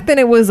 Although back then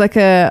it was like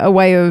a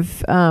way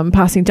of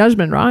passing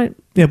judgment, right?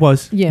 Yeah, it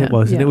was. Yeah, It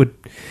was. yeah. And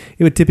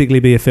it would typically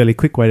be a fairly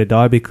quick way to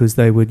die, because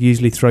they would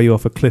usually throw you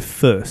off a cliff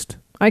first.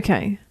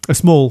 Okay. A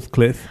small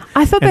cliff.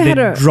 I thought they And had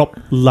then drop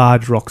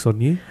large rocks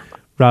on you,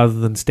 rather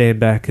than stand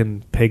back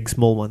and peg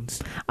small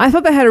ones. I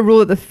thought they had a rule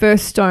that the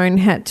first stone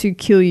had to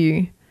kill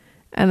you,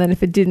 and then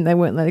if it didn't, they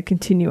weren't let it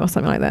continue or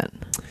something like that.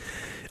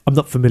 I'm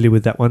not familiar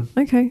with that one.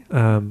 Okay.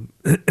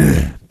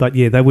 But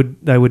yeah, they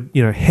would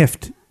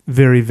heft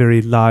very,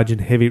 very large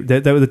and heavy.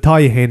 They would tie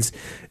your hands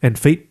and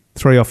feet,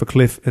 throw you off a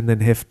cliff, and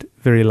then heft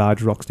very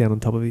large rocks down on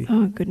top of you.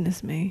 Oh,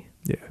 goodness me.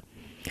 Yeah.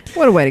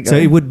 What a way to go. So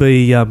it would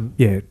be a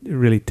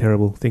really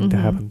terrible thing to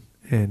happen.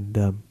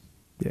 And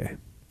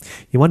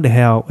you wonder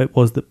how it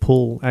was that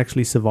Paul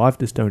actually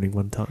survived a stoning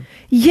one time.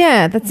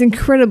 Yeah, that's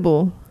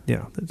incredible.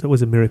 Yeah, that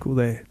was a miracle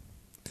there.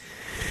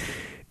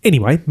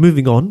 Anyway,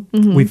 moving on,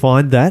 we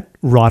find that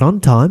right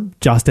on time,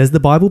 just as the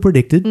Bible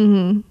predicted,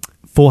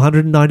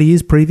 490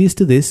 years previous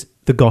to this,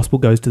 the gospel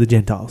goes to the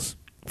Gentiles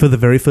for the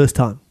very first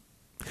time.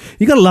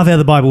 You got to love how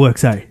the Bible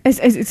works, eh?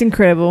 It's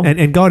incredible.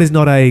 And God is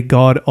not a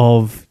God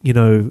of,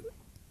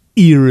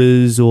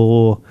 eras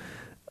or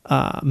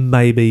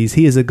maybes.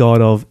 He is a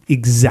God of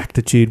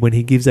exactitude. When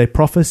he gives a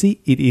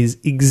prophecy, it is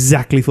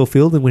exactly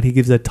fulfilled. And when he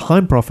gives a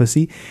time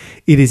prophecy,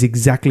 it is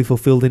exactly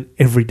fulfilled in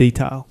every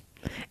detail.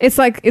 It's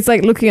like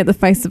looking at the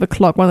face of a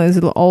clock, one of those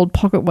little old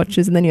pocket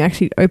watches, and then you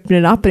actually open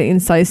it up and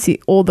inside you see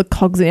all the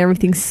cogs and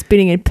everything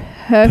spinning in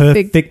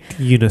perfect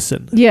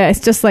unison. Yeah,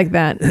 it's just like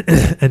that.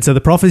 And so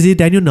the prophecy of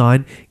Daniel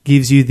 9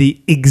 gives you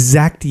the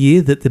exact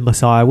year that the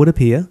Messiah would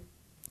appear.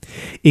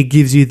 It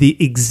gives you the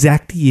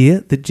exact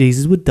year that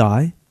Jesus would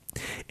die.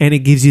 And it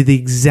gives you the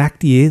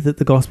exact year that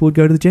the gospel would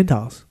go to the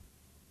Gentiles.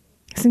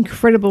 It's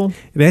incredible.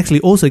 It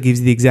actually also gives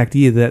you the exact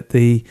year that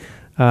the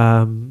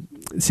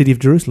city of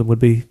Jerusalem would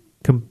be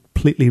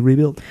completely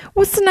rebuilt.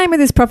 What's the name of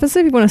this prophecy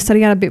if you want to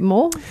study out a bit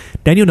more?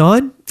 Daniel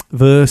 9,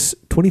 verse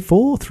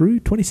 24 through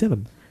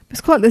 27.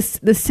 It's called the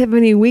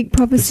 70-week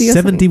prophecy. The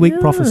or something. 70-week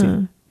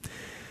prophecy.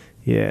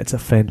 Yeah, it's a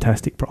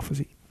fantastic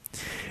prophecy.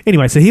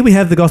 Anyway, so here we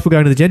have the gospel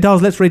going to the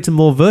Gentiles. Let's read some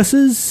more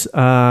verses.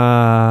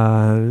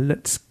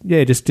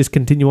 Just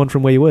continue on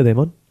from where you were there,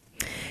 Mon.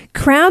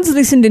 Crowds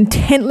listened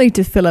intently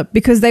to Philip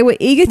because they were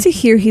eager to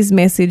hear his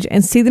message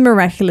and see the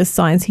miraculous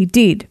signs he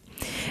did.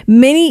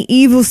 Many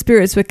evil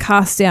spirits were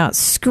cast out,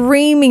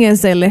 screaming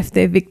as they left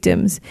their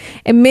victims,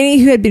 and many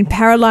who had been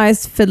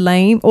paralyzed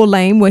lame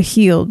were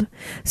healed.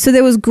 So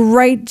there was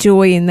great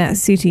joy in that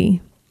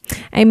city.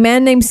 A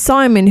man named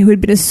Simon, who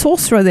had been a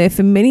sorcerer there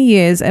for many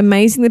years,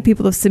 amazing the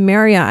people of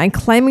Samaria and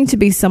claiming to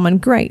be someone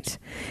great.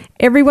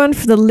 Everyone,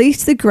 from the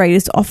least to the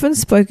greatest, often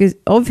spoke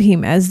of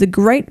him as the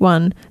Great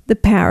One, the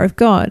power of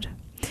God.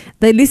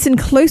 They listened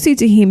closely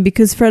to him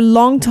because for a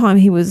long time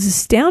he was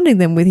astounding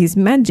them with his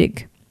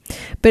magic.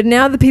 But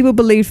now the people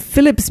believed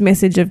Philip's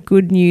message of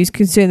good news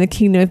concerning the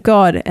kingdom of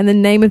God and the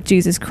name of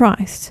Jesus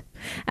Christ.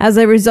 As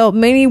a result,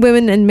 many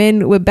women and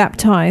men were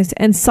baptized,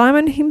 and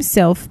Simon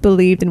himself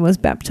believed and was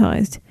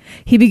baptized.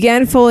 He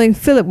began following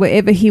Philip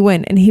wherever he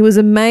went, and he was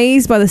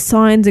amazed by the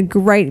signs and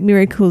great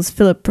miracles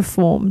Philip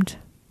performed.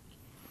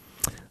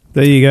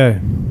 There you go.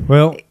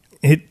 Well,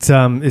 it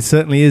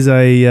certainly is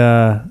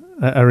a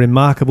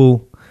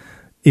remarkable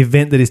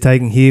event that is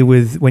taken here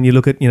with when you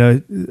look at,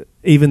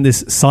 even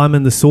this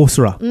Simon the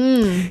sorcerer.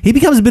 He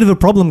becomes a bit of a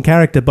problem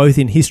character both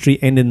in history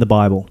and in the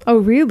Bible. Oh,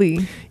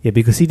 really? Yeah,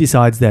 because he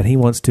decides that he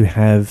wants to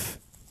have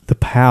the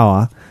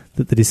power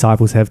that the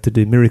disciples have to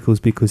do miracles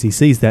because he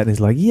sees that and he's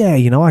like, yeah,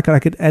 I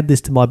could add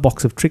this to my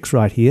box of tricks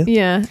right here.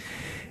 Yeah.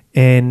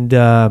 And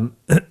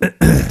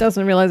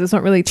doesn't realize it's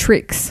not really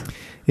tricks.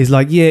 He's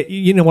like, yeah,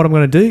 you know what I'm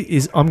going to do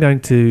is I'm going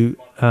to...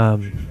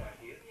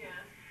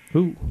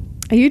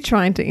 Are you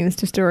trying to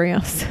Insta story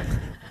us?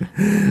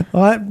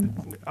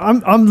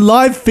 I'm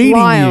live feeding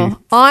Lyle,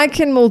 you. I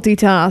can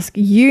multitask.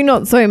 You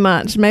not so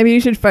much. Maybe you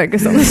should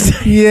focus on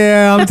this.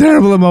 Yeah, I'm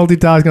terrible at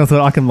multitasking. I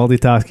thought I can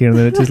multitask here, and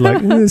then it's just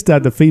like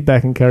start to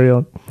feedback and carry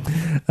on.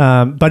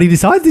 But he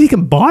decides that he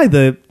can buy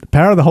the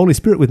power of the Holy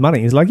Spirit with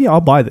money. He's like, yeah,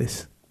 I'll buy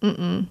this.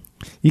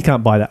 You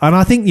can't buy that. And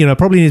I think,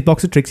 probably in his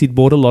box of tricks, he'd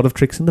bought a lot of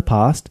tricks in the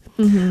past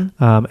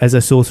as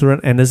a sorcerer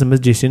and as a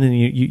magician. And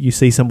you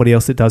see somebody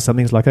else that does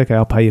something, it's like, okay,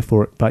 I'll pay you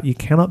for it. But you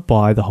cannot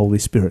buy the Holy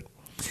Spirit.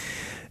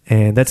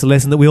 And that's a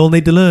lesson that we all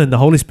need to learn. The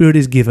Holy Spirit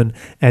is given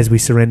as we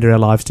surrender our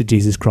lives to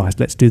Jesus Christ.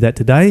 Let's do that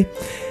today.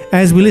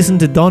 As we listen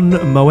to Don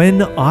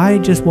Moen, I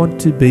Just Want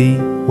to Be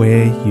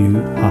Where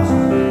You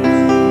Are.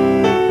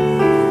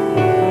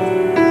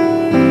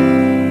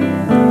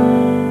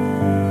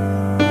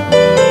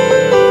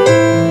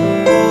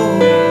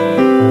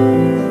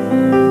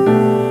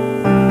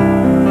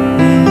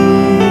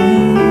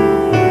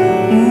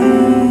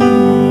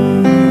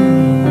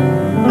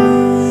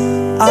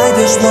 I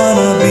just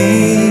wanna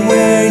be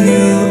where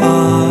you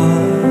are,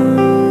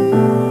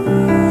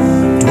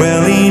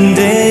 dwelling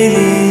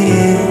daily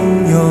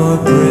in your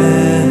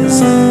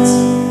presence.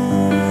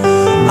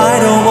 I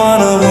don't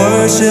wanna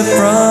worship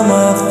from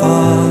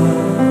afar.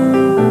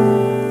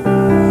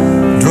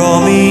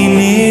 Draw me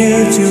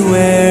near to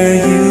where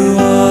you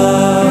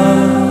are.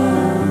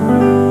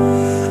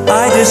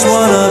 I just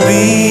wanna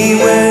be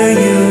where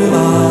you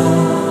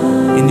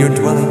are, in your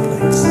dwelling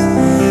place,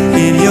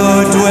 in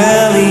your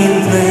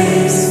dwelling place.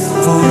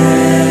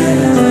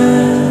 Forever.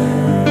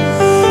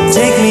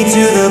 Take me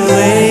to the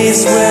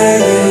place where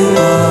you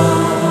are,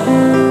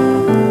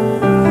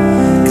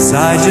 'cause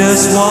I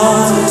just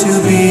want to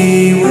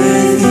be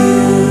with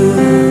you.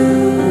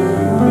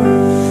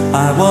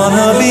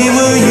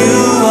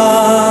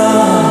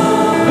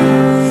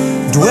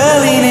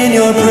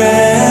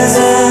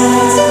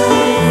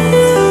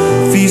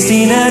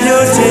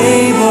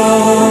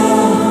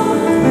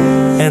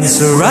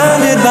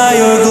 surrounded by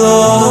your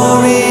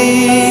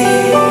glory,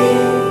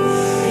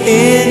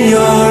 in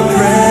your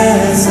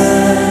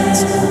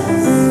presence.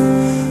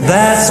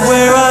 That's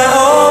where I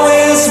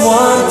always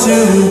want to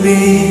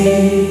be.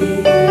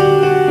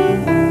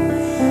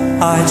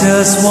 I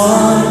just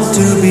want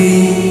to be.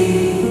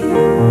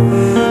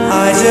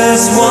 I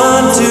just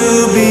want to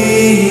be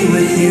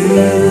with you.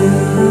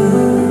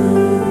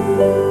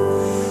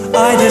 I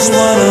just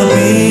want to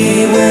be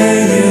where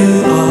you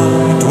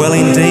are,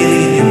 dwelling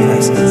daily in your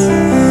presence,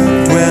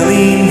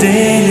 dwelling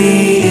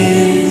daily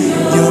in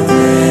your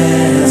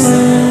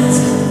presence.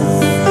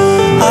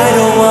 I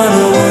don't want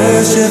to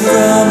worship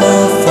from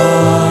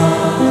afar.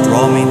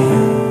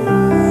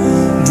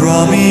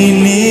 Draw me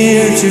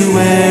near to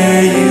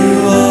where you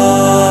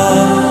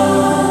are.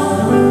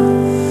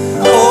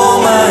 Oh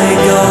my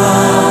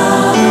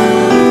God,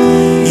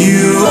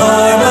 you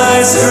are my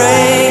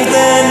strength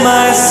and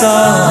my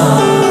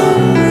song.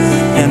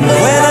 And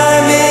when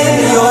I'm in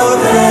your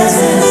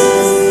presence,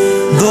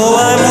 though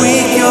I'm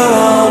weak, you're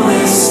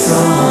always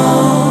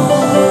strong.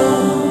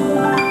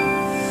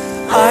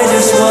 I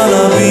just want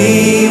to be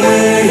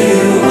where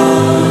you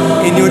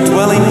are, in your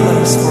dwelling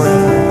place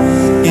forever,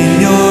 in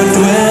your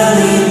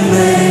dwelling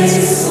place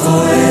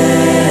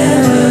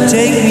forever.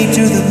 Take me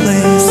to the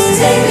place,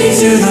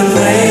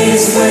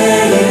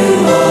 where you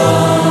are.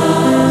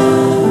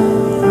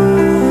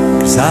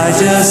 'Cause I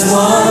just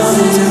want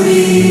to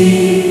be.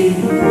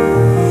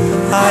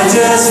 I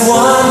just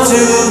want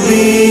to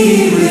be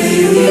with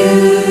you.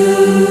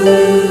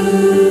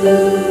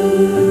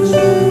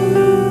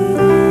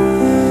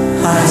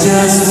 I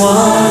just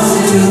want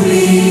to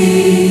be.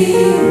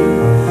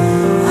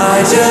 I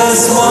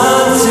just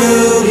want to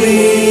be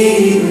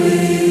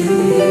with you.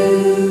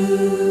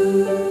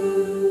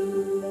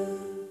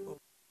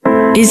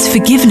 Is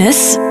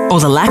forgiveness, or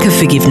the lack of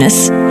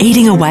forgiveness,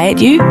 eating away at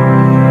you?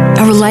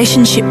 A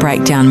relationship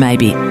breakdown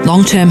maybe,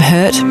 long-term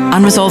hurt,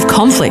 unresolved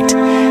conflict.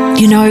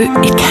 You know,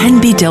 it can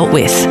be dealt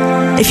with.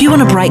 If you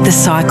want to break the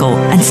cycle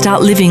and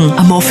start living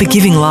a more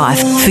forgiving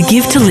life,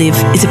 Forgive to Live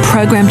is a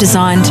program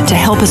designed to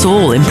help us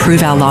all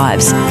improve our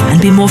lives and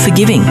be more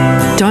forgiving.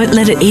 Don't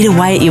let it eat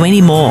away at you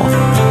anymore.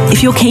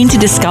 If you're keen to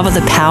discover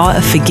the power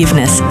of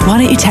forgiveness, why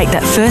don't you take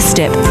that first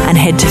step and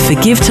head to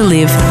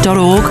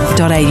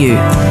forgivetolive.org.au.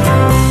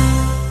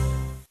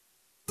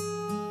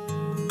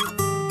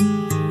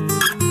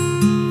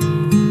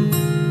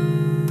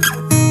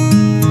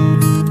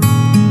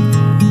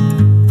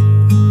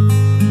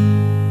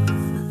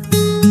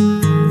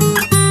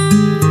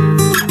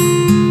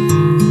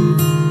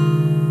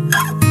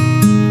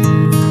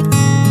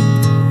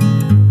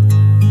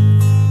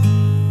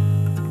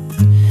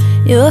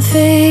 Your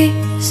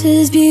face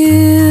is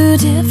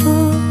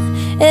beautiful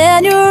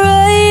and your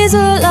eyes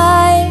are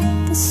like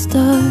the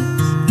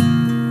stars.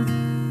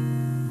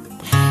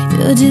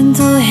 Your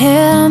gentle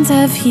hands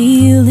have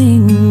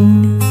healing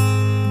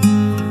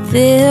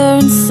there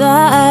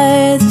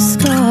inside the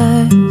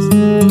scars.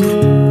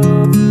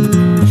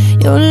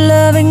 Your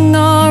loving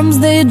arms,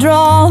 they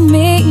draw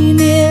me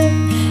near,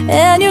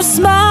 and your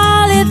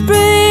smile, it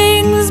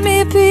brings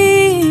me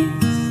peace.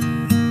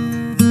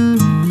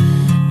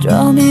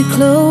 Draw me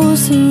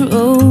closer,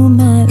 oh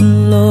my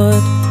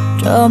Lord,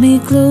 draw me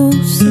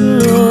closer,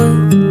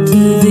 Lord,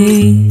 to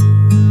Thee.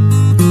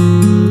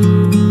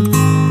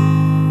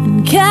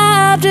 And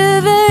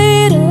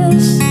captivate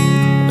us,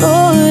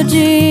 Lord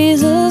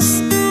Jesus.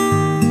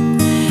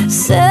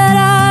 Set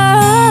our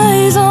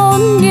eyes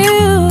on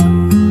You.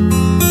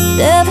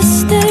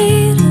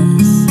 Devastate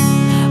us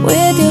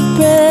with Your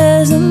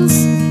presence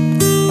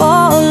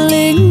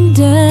falling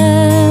down.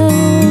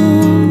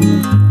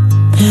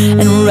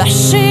 And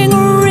rushing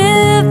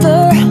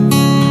river,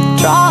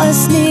 draw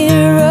us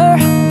nearer.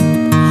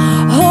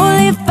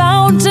 Holy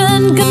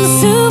fountain,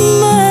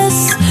 consume us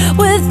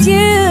with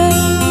You.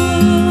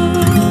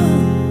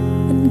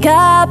 And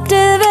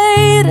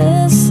captivate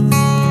us,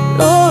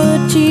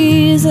 Lord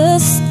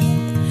Jesus,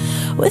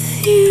 with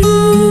You.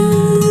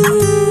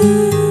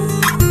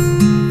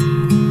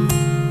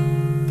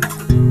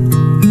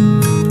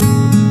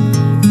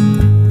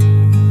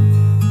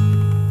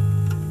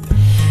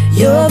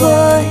 Your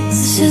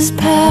voice is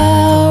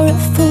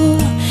powerful,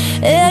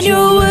 and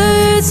Your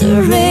words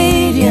are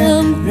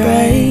radiant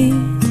bright.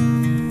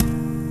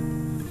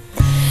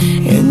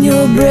 In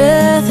Your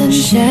breath and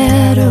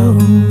shadow,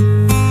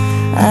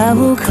 I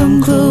will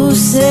come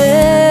close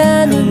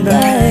and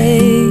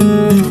abide.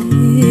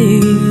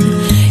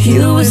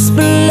 You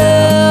whisper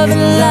love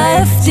and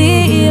life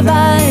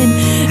divine,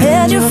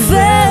 and Your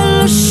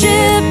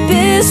fellowship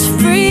is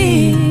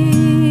free.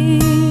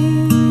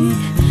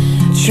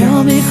 Draw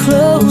me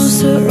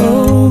closer,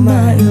 oh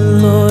my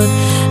Lord,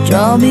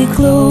 draw me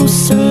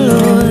closer,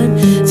 Lord,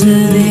 to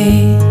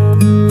Thee.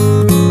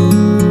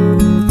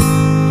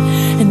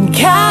 And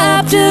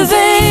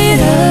captivate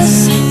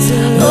us,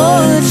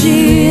 Lord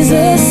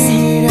Jesus.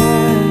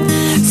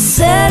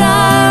 Set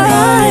our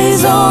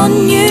eyes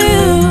on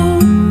You.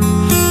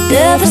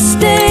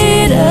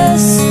 Devastate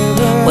us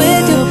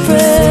with Your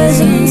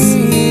presence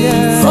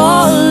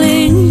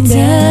falling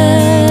down.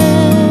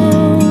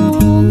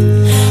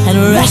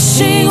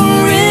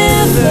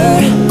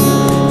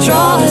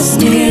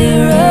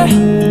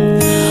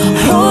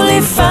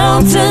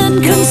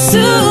 fountain,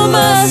 consume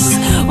us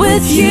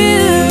with you.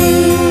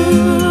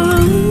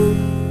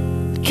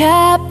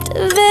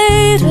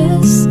 Captivate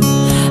us,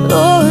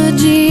 Lord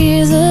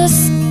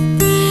Jesus,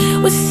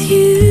 with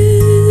you.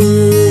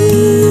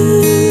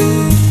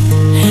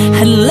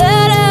 And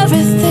let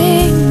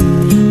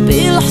everything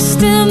be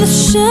lost in the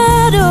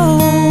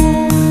shadows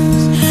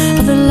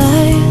of the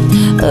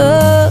light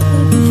of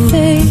your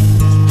face.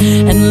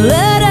 And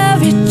let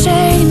every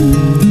chain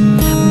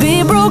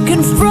be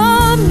broken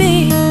from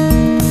me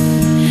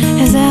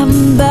as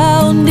I'm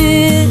bound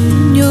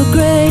in your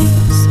grace.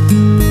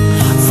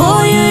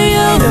 For your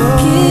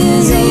yoke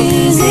is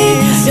easy,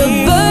 your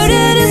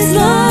burden is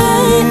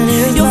light.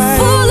 You're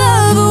full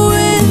of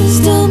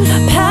wisdom,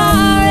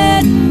 power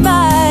and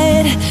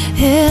might,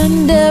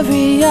 and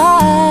every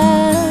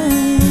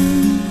eye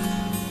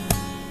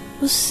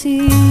will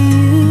see you.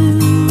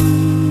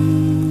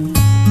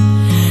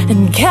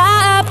 And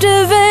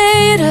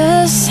captivate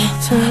us,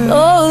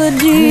 Lord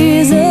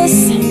Jesus.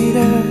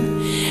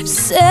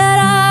 Set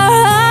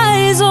our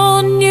eyes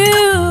on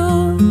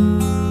you.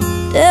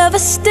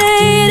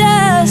 Devastate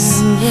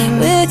us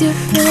with your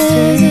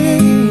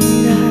presence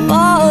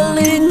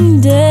falling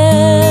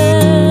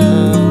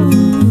down.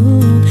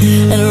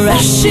 And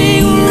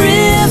rushing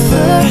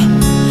river,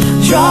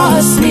 draw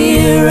us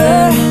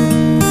nearer.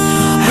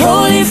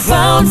 Holy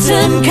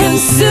fountain,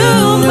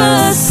 consume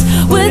us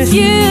with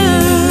you.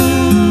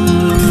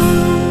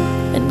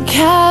 And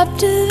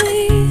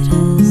captivate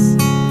us,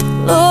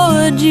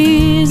 Lord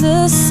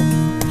Jesus,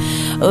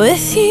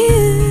 with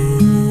you.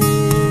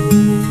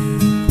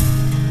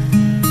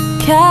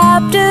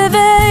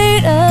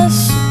 Captivate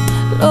us,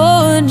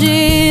 Lord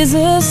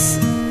Jesus,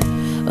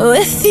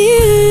 with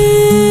you.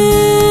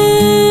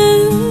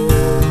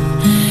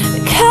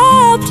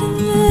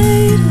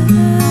 Captivate us.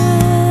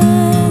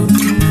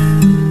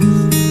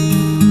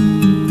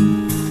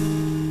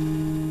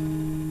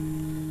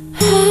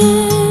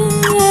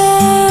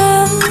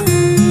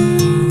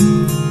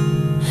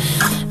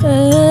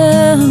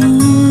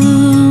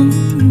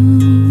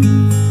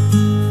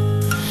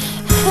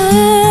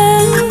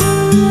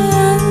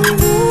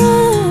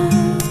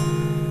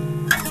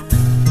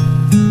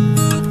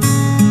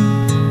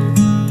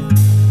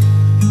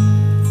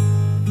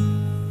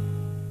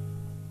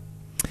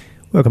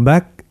 Welcome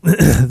back.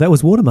 That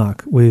was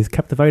Watermark with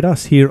Captivate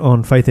Us here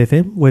on Faith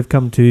FM. We've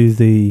come to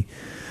the...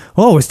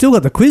 Oh, we've still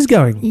got the quiz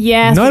going.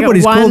 Yes,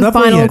 Nobody's we got called one up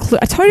final yet. clue.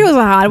 I told you it was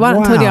a hard one.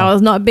 I told you I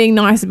was not being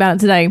nice about it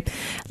today.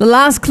 The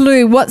last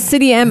clue, what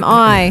city am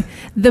I?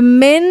 The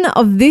men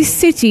of this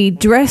city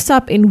dressed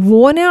up in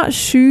worn-out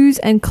shoes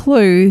and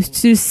clothes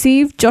to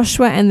deceive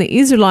Joshua and the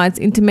Israelites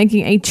into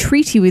making a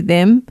treaty with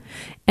them,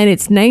 and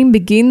its name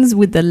begins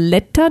with the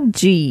letter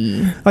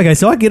G. Okay,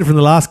 so I get it from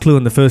the last clue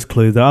and the first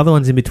clue. The other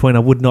ones in between I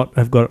would not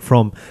have got it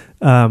from.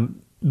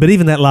 But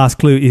even that last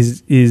clue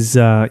is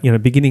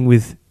beginning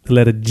with the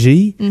letter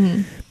G.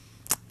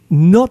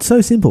 Mm-hmm. Not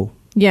so simple.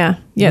 Yeah,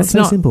 Not it's so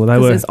not simple. They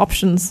 'cause were there's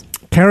options.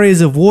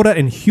 carriers of water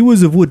and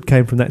hewers of wood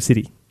came from that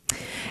city.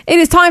 It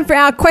is time for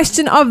our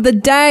question of the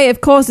day.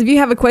 Of course, if you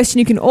have a question,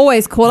 you can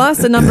always call us.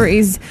 The number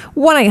is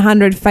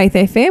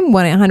 1-800-FAITH-FM,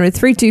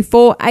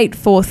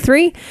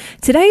 1-800-324-843.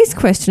 Today's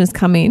question has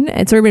come in.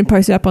 It's already been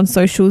posted up on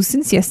socials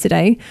since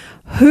yesterday.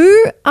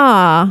 Who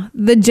are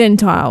the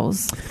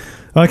Gentiles?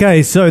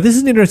 Okay, so this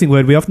is an interesting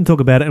word. We often talk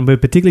about it, and we're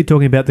particularly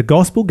talking about the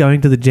gospel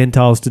going to the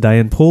Gentiles today,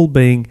 and Paul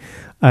being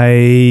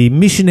a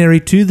missionary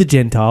to the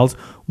Gentiles.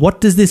 Where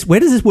does this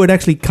word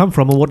actually come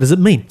from, and what does it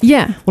mean?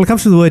 Yeah. Well, it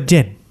comes from the word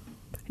gen.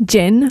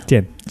 Gen.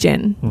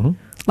 Mm-hmm.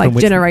 Like From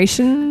which-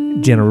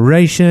 generation.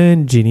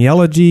 Generation,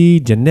 genealogy,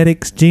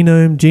 genetics,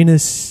 genome,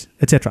 genus,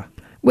 etc.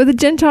 Were the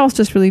Gentiles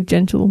just really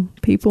gentle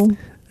people?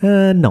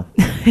 No.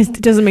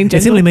 It doesn't mean It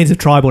gentle. simply means a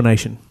tribe or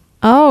nation,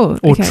 Oh,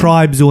 or okay.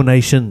 tribes or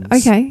nations.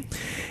 Okay.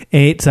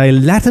 It's a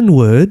Latin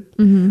word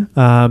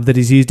that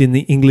is used in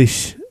the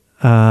English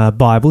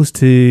Bibles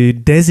to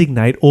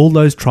designate all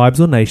those tribes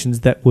or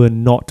nations that were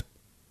not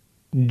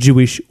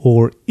Jewish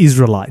or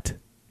Israelite.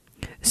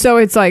 So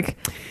it's like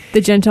the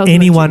Gentiles.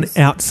 Anyone Jews.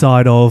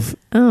 outside of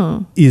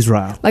Oh.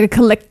 Israel. Like a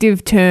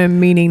collective term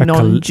meaning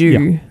non-Jew.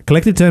 Yeah.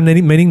 Collective term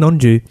meaning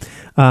non-Jew.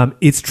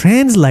 It's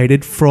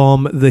translated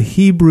from the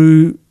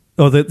Hebrew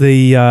or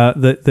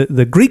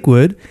the Greek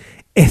word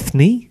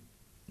ethne.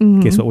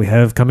 Guess what we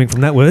have coming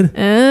from that word?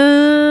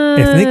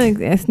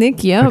 Ethnic.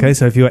 Ethnic, yeah. Okay,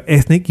 so if you are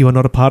ethnic, you are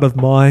not a part of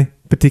my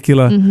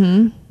particular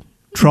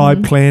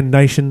tribe, clan,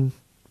 nation,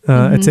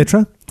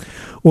 etc.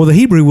 Or the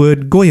Hebrew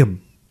word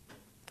goyim.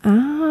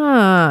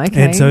 Ah,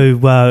 okay. And so,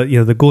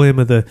 the goyim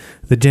are the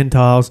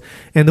Gentiles.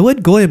 And the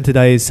word goyim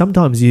today is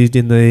sometimes used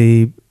in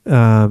the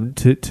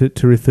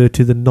to refer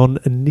to the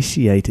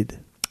non-initiated.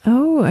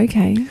 Oh,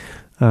 okay.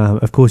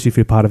 Of course, if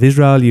you're part of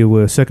Israel, you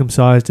were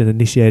circumcised and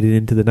initiated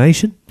into the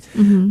nation.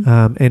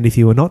 And if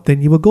you were not,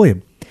 then you were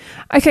goyim.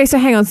 Okay, so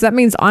hang on. So that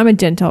means I'm a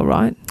Gentile,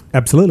 right?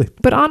 Absolutely.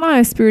 But aren't I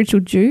a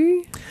spiritual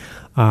Jew?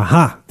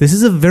 Aha. This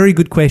is a very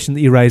good question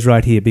that you raised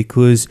right here,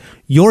 because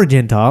you're a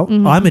Gentile.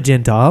 I'm a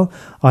Gentile.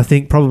 I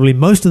think probably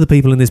most of the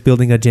people in this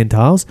building are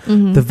Gentiles.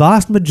 The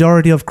vast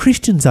majority of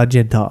Christians are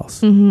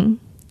Gentiles.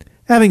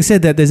 Having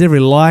said that, there's every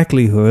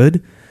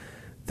likelihood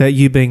that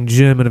you being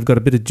German have got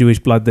a bit of Jewish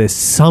blood there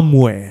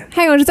somewhere.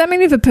 Hang on, does that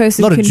mean if a A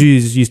person lot of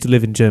Jews used to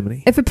live in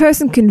Germany. if a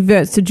person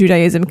converts to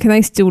Judaism, can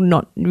they still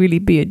not really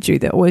be a Jew?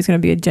 They're always going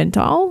to be a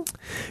Gentile?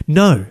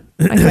 No.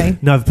 Okay.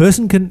 No, if a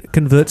person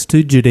converts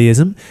to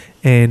Judaism,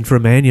 and for a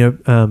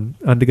man,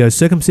 undergoes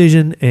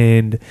circumcision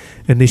and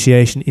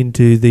initiation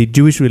into the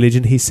Jewish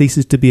religion, he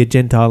ceases to be a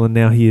Gentile and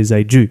now he is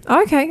a Jew.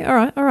 Okay, all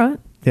right.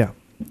 Yeah.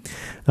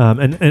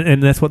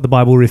 And that's what the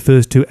Bible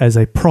refers to as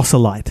a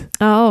proselyte.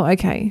 Oh,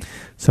 okay.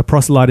 So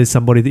proselyte is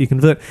somebody that you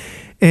convert.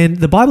 And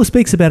the Bible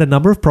speaks about a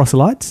number of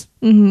proselytes.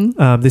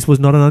 This was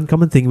not an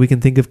uncommon thing. We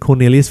can think of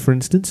Cornelius, for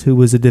instance, who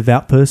was a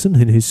devout person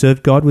and who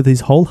served God with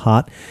his whole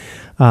heart.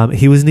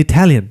 He was an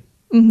Italian.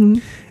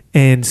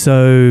 And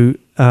so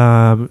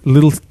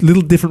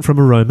little different from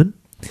a Roman.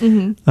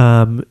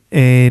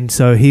 And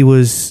so he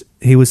was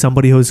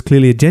somebody who was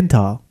clearly a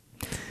Gentile.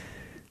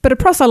 But a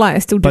proselyte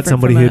is still different But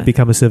somebody from who had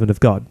become a servant of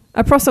God.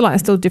 a proselyte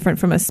is still different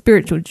from a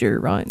spiritual Jew,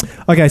 right?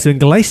 Okay, so in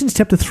Galatians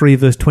chapter 3,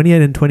 verse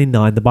 28 and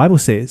 29, the Bible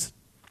says,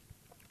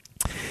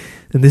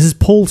 and this is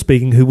Paul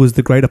speaking, who was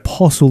the great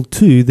apostle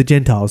to the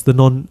Gentiles, the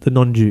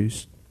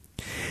non-Jews.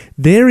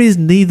 There is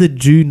neither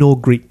Jew nor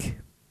Greek.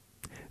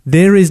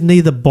 There is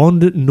neither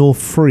bond nor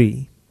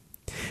free.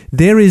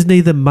 There is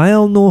neither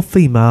male nor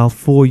female,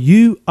 for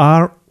you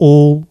are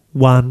all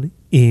one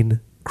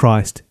in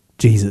Christ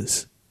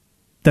Jesus.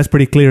 That's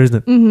pretty clear,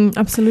 isn't it?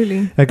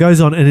 Absolutely. It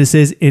goes on and it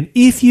says, and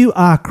if you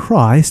are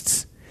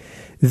Christ's,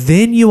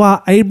 then you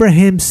are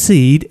Abraham's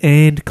seed,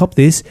 and, cop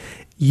this,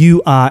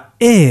 you are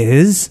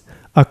heirs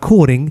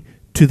according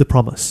to the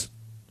promise.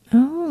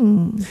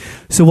 Oh.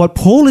 So what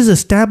Paul is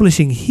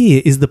establishing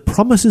here is the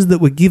promises that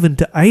were given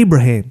to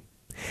Abraham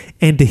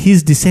and to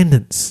his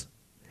descendants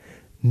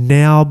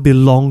now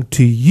belong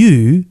to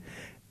you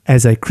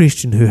as a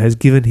Christian who has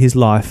given his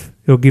life,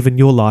 or given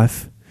your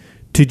life,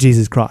 to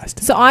Jesus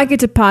Christ. So I get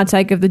to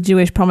partake of the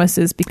Jewish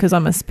promises because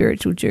I'm a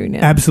spiritual Jew now.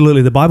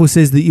 Absolutely. The Bible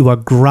says that you are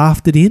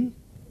grafted in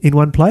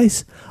one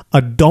place.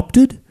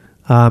 Adopted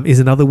is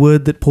another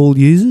word that Paul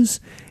uses,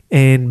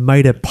 and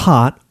made a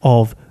part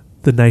of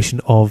the nation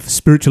of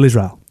spiritual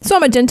Israel. So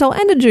I'm a Gentile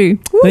and a Jew.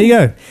 Woo. There you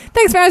go.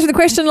 Thanks very much for the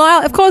question,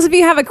 Lyle. Of course, if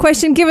you have a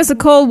question, give us a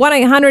call.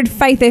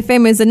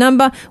 1-800-FAITH-FM is the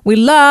number. We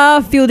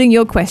love fielding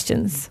your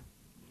questions.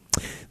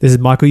 This is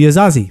Michael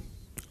Yazazi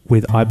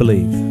with I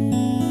Believe.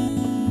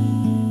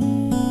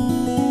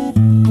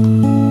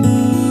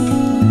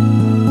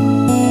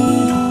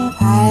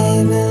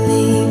 I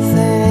believe for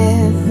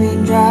every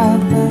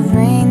drop of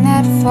rain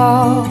that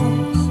falls,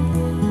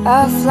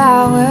 a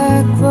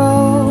flower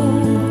grows.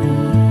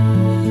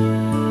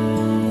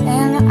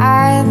 And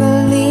I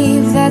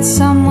believe that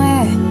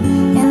somewhere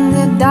in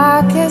the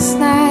darkest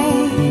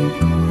night,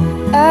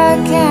 a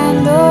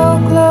candle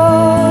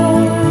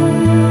glows.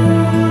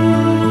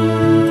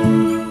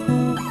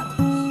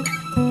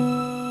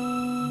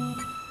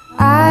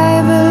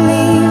 I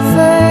believe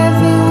for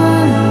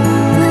everyone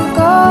who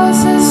goes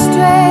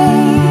astray,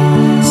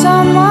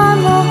 someone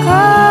will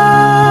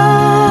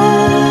come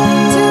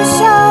to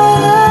show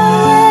the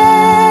way.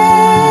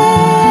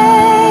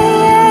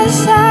 Yes,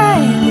 I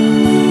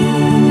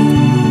believe.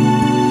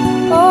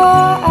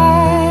 Oh,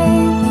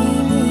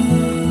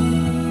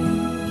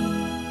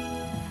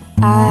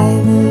 I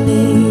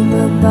believe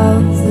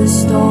above the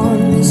storm,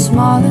 the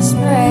smallest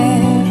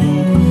prayer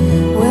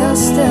will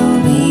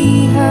still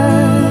be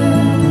heard.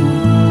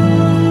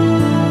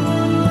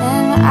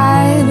 And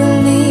I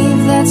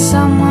believe that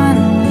someone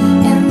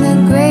in the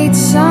great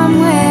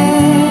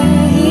somewhere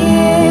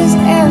hears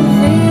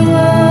every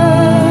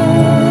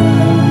word.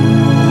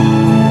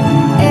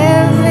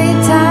 Every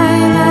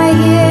time I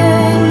hear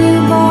a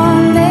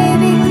newborn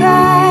baby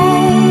cry,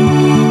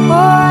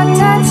 or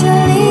touch a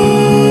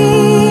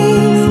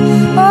leaf,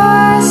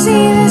 or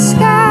see the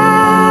sky,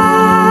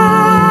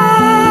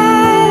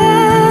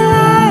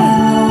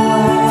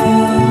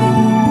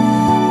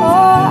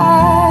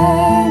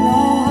 I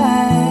know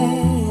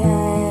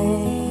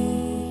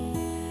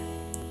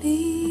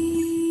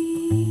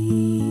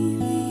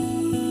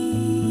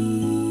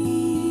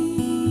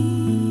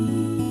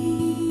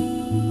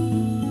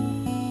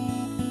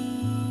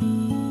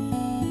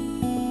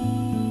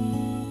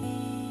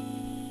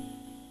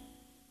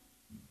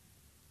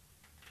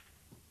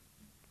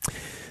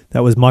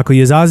That was Michael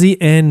Yazazi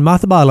and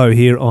Martha Barlow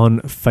here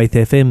on Faith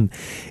FM.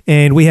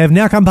 And we have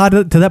now come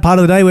to that part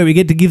of the day where we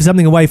get to give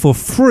something away for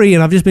free.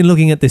 And I've just been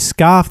looking at this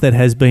scarf that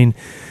has been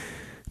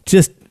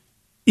just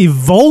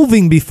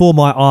evolving before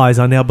my eyes.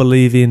 I now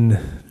believe in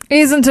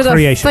Isn't it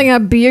creation. a thing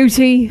of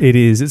beauty? It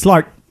is. It's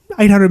like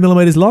 800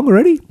 millimeters long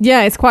already.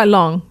 Yeah, it's quite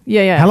long.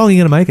 Yeah. How long are you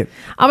going to make it?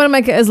 I'm going to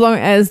make it as long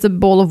as the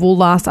ball of wool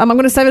lasts. I'm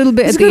going to save a little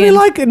bit It's at the going to end. be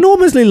like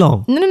enormously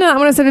long. No. I'm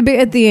going to save a bit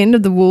at the end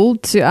of the wool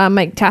to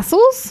make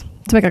tassels.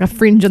 to make like a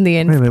fringe on the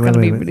end. Wait a It's minute, going to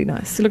wait be a minute. really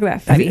nice. So look at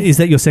that, fatty. Is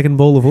that your second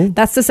ball of wool?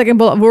 That's the second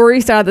ball. I've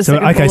already started the So,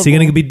 second ball. okay, so you're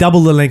going to be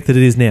double the length that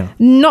it is now.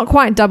 Not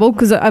quite double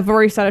because I've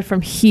already started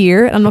from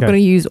here. And I'm not Okay. going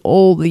to use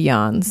all the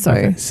yarn. So,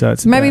 Okay, so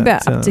it's maybe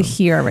about up to um,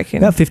 here, I reckon.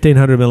 About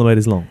 1,500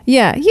 millimeters long.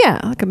 Yeah,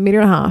 like a metre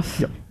and a half.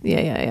 Yep.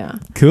 Yeah.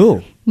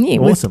 Cool. Yeah,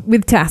 Awesome.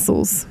 with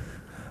tassels.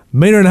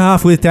 Metre and a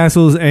half with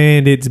tassels,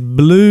 and it's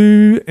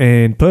blue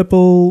and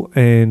purple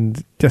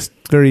and just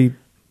very,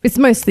 It's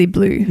mostly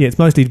blue. yeah, it's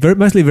mostly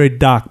very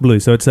dark blue.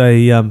 So it's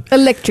a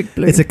Electric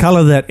blue. it's a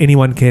colour that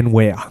anyone can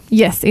wear.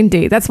 Yes,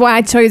 indeed. That's why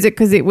I chose it,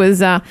 because it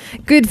was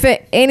good for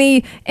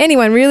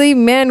anyone, really,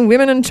 man,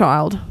 women, and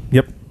child.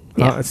 Yep.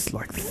 Yeah. Oh, it's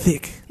like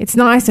thick. It's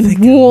nice and Thick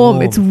and warm.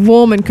 warm. It's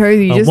warm and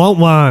cozy. You I just, want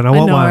one. I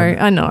want know, one.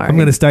 I know. I'm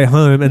going to stay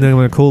home, and then I'm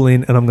going to call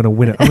in, and I'm going to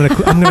win it. I'm going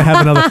to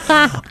have another.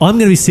 I'm going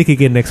to be sick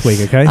again next week.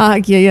 Okay.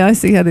 yeah, I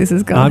see how this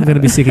is going. I'm going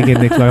to be sick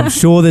again next week. I'm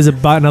sure there's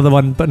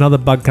another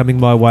bug coming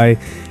my way,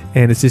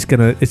 and it's just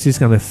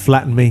gonna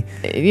flatten me.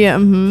 Yeah,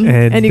 And,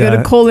 and you got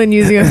to call in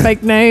using a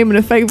fake name and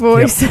a fake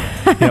voice.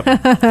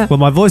 Yep. Well,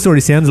 my voice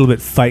already sounds a little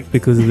bit fake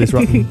because of this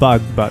rotten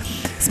bug, but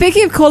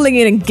Speaking of calling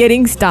in and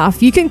getting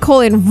stuff, you can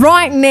call in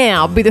right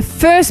now. Be the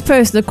first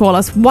person to call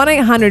us,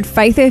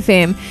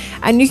 1-800-FAITH-FM,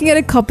 and you can get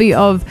a copy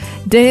of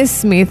Dennis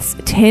Smith's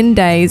 10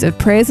 Days of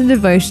Prayers and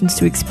Devotions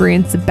to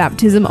Experience the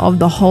Baptism of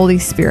the Holy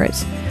Spirit.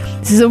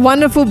 This is a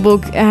wonderful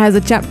book. It has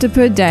a chapter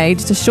per day,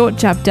 just a short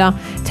chapter,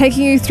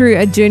 taking you through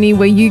a journey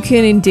where you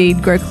can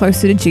indeed grow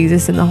closer to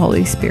Jesus and the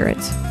Holy Spirit.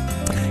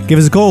 give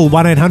us a call,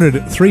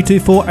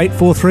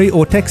 1-800-324-843,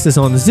 or text us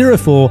on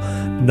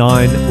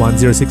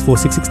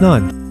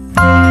 0491064669.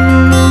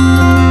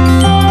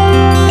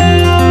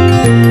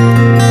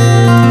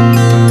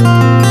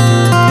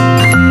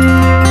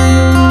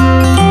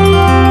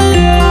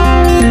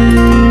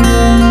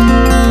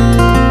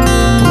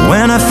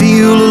 When I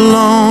feel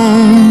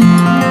alone,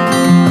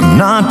 I'm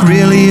not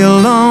really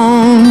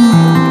alone.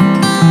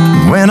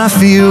 When I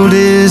feel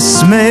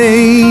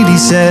dismayed, he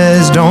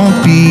says, don't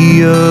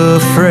be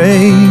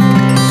afraid.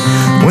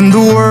 When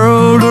the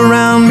world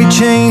around me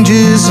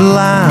changes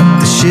like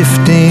the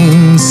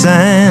shifting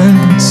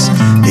sands,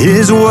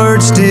 his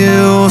word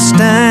still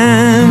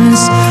stands.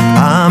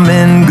 I'm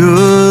in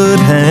good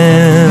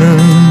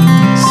hands.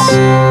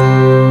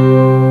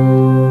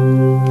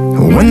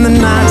 When the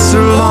nights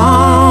are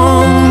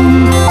long,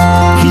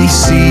 he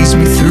sees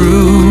me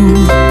through.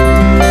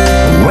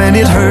 When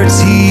it hurts,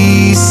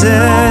 he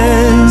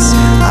says,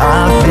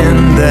 I've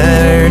been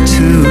there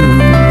too.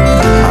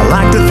 I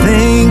like to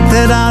think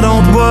that I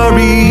don't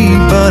worry,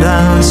 but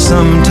I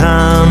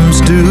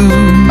sometimes do.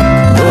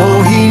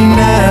 Though he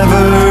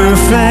never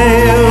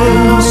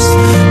fails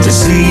to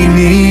see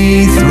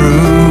me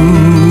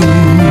through,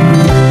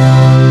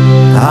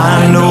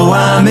 I know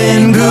I'm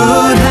in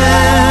good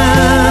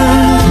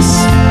hands.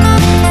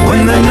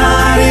 When the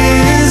night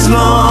is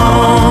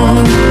long,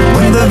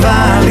 when the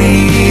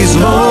valley's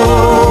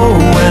low,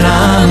 when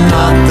I'm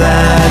not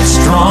that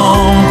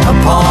strong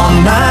upon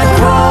that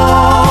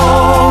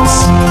cross,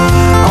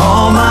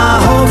 all my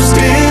hope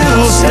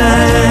still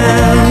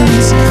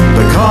stands,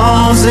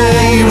 because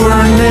they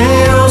were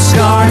nails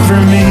scarred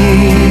for me.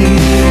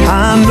 I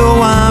know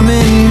I'm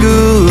in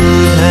good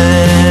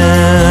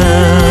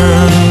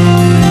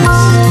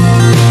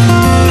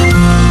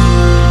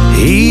hands.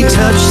 He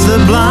touched the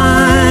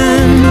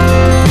blind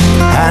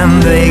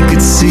and they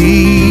could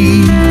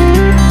see.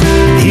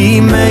 He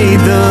made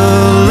the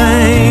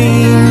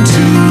lame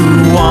to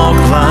walk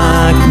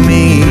like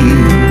me.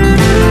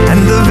 And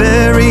the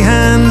very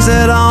hands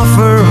that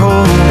offer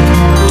hope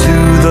to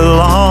the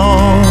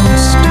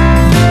lost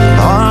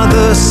are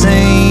the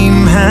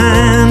same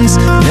hands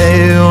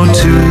nailed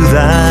to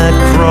that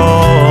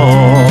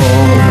cross.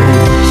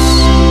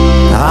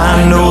 I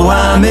know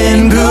I'm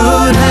in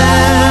good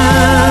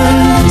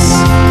hands.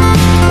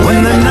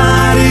 When the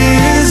night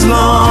is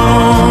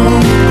long,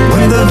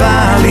 when the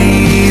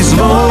valley's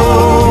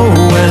low,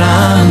 when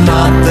I'm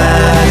not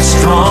that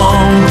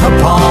strong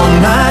upon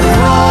that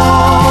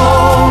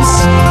cross,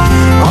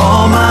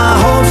 all my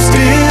hope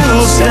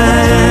still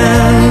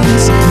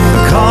stands,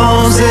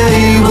 because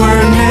they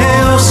were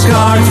nails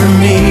scarred for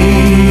me.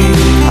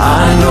 I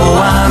know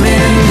I'm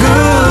in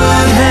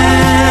good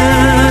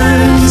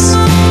hands.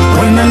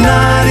 When the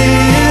night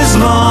is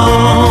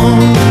long,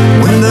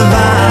 when the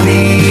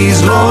valley's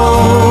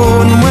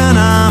low, and when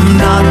I'm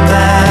not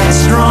that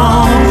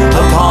strong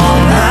upon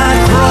that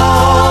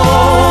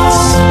cross,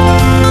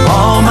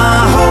 all my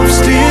hope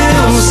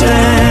still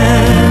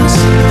stands,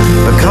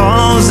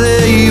 because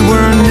they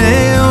were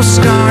nails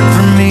scarred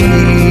for me.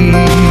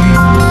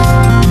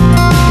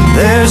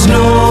 There's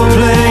no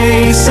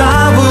place I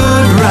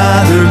would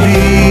rather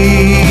be.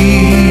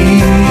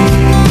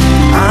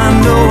 I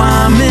know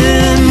I'm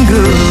in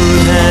good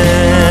hands.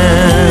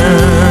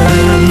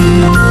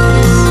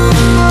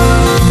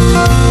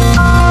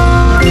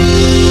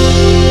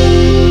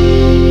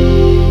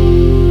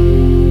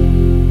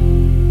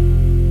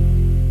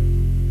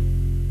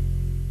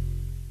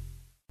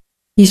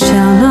 You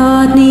shall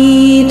not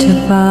need to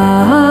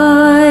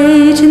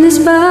fight in this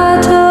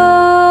battle.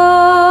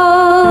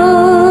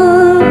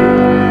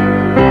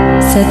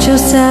 Set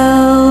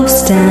yourself,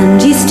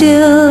 stand ye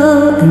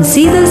still, and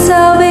see the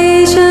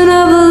salvation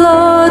of the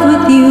Lord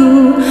with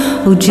you.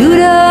 O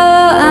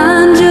Judah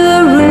and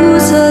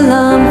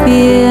Jerusalem,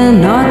 fear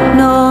not,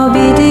 nor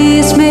be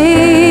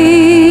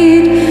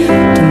dismayed.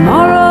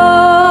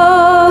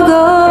 Tomorrow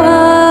go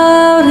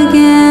out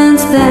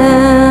against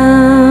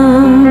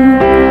them.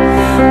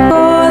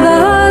 For the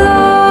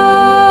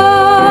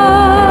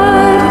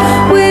Lord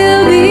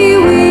will be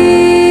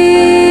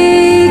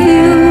with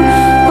you.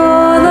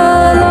 For the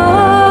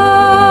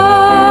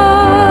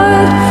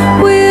Lord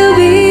will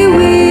be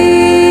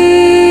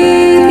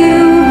with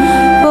you.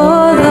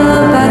 For the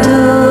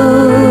battle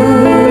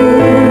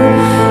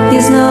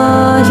is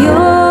not yours,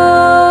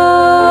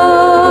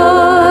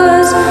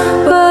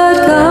 but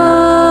God's.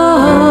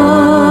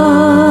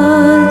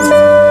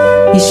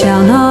 You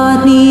shall not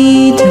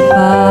need to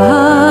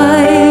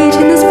fight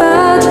in this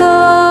battle.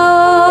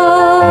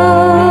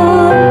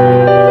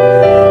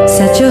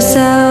 Set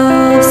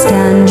yourself,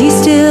 stand ye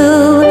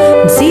still,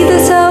 and see the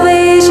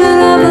salvation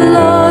of the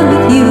Lord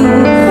with you.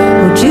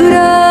 O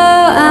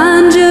Judah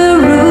and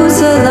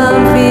Jerusalem,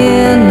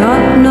 fear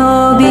not,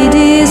 nor be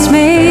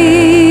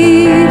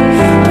dismayed.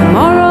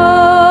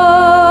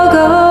 Tomorrow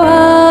go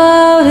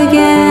out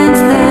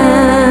against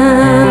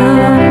them.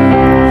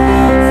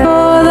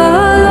 For the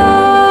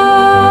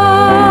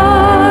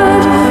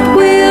Lord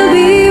will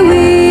be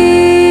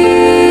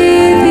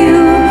with you.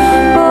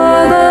 For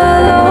the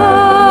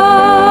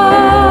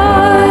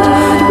Lord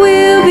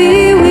will be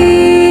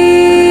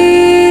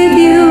with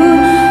you.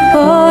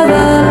 For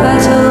the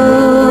battle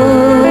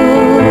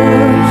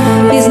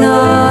is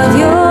not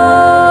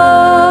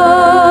yours,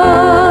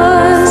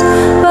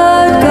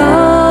 but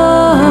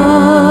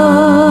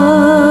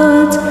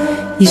God's.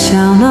 You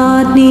shall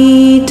not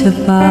need to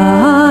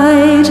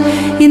fight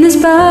in this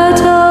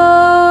battle.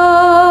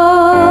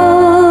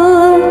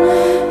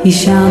 You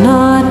shall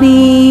not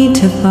need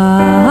to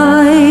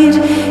fight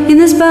in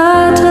this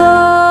battle.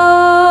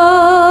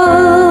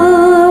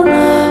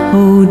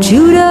 O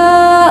Judah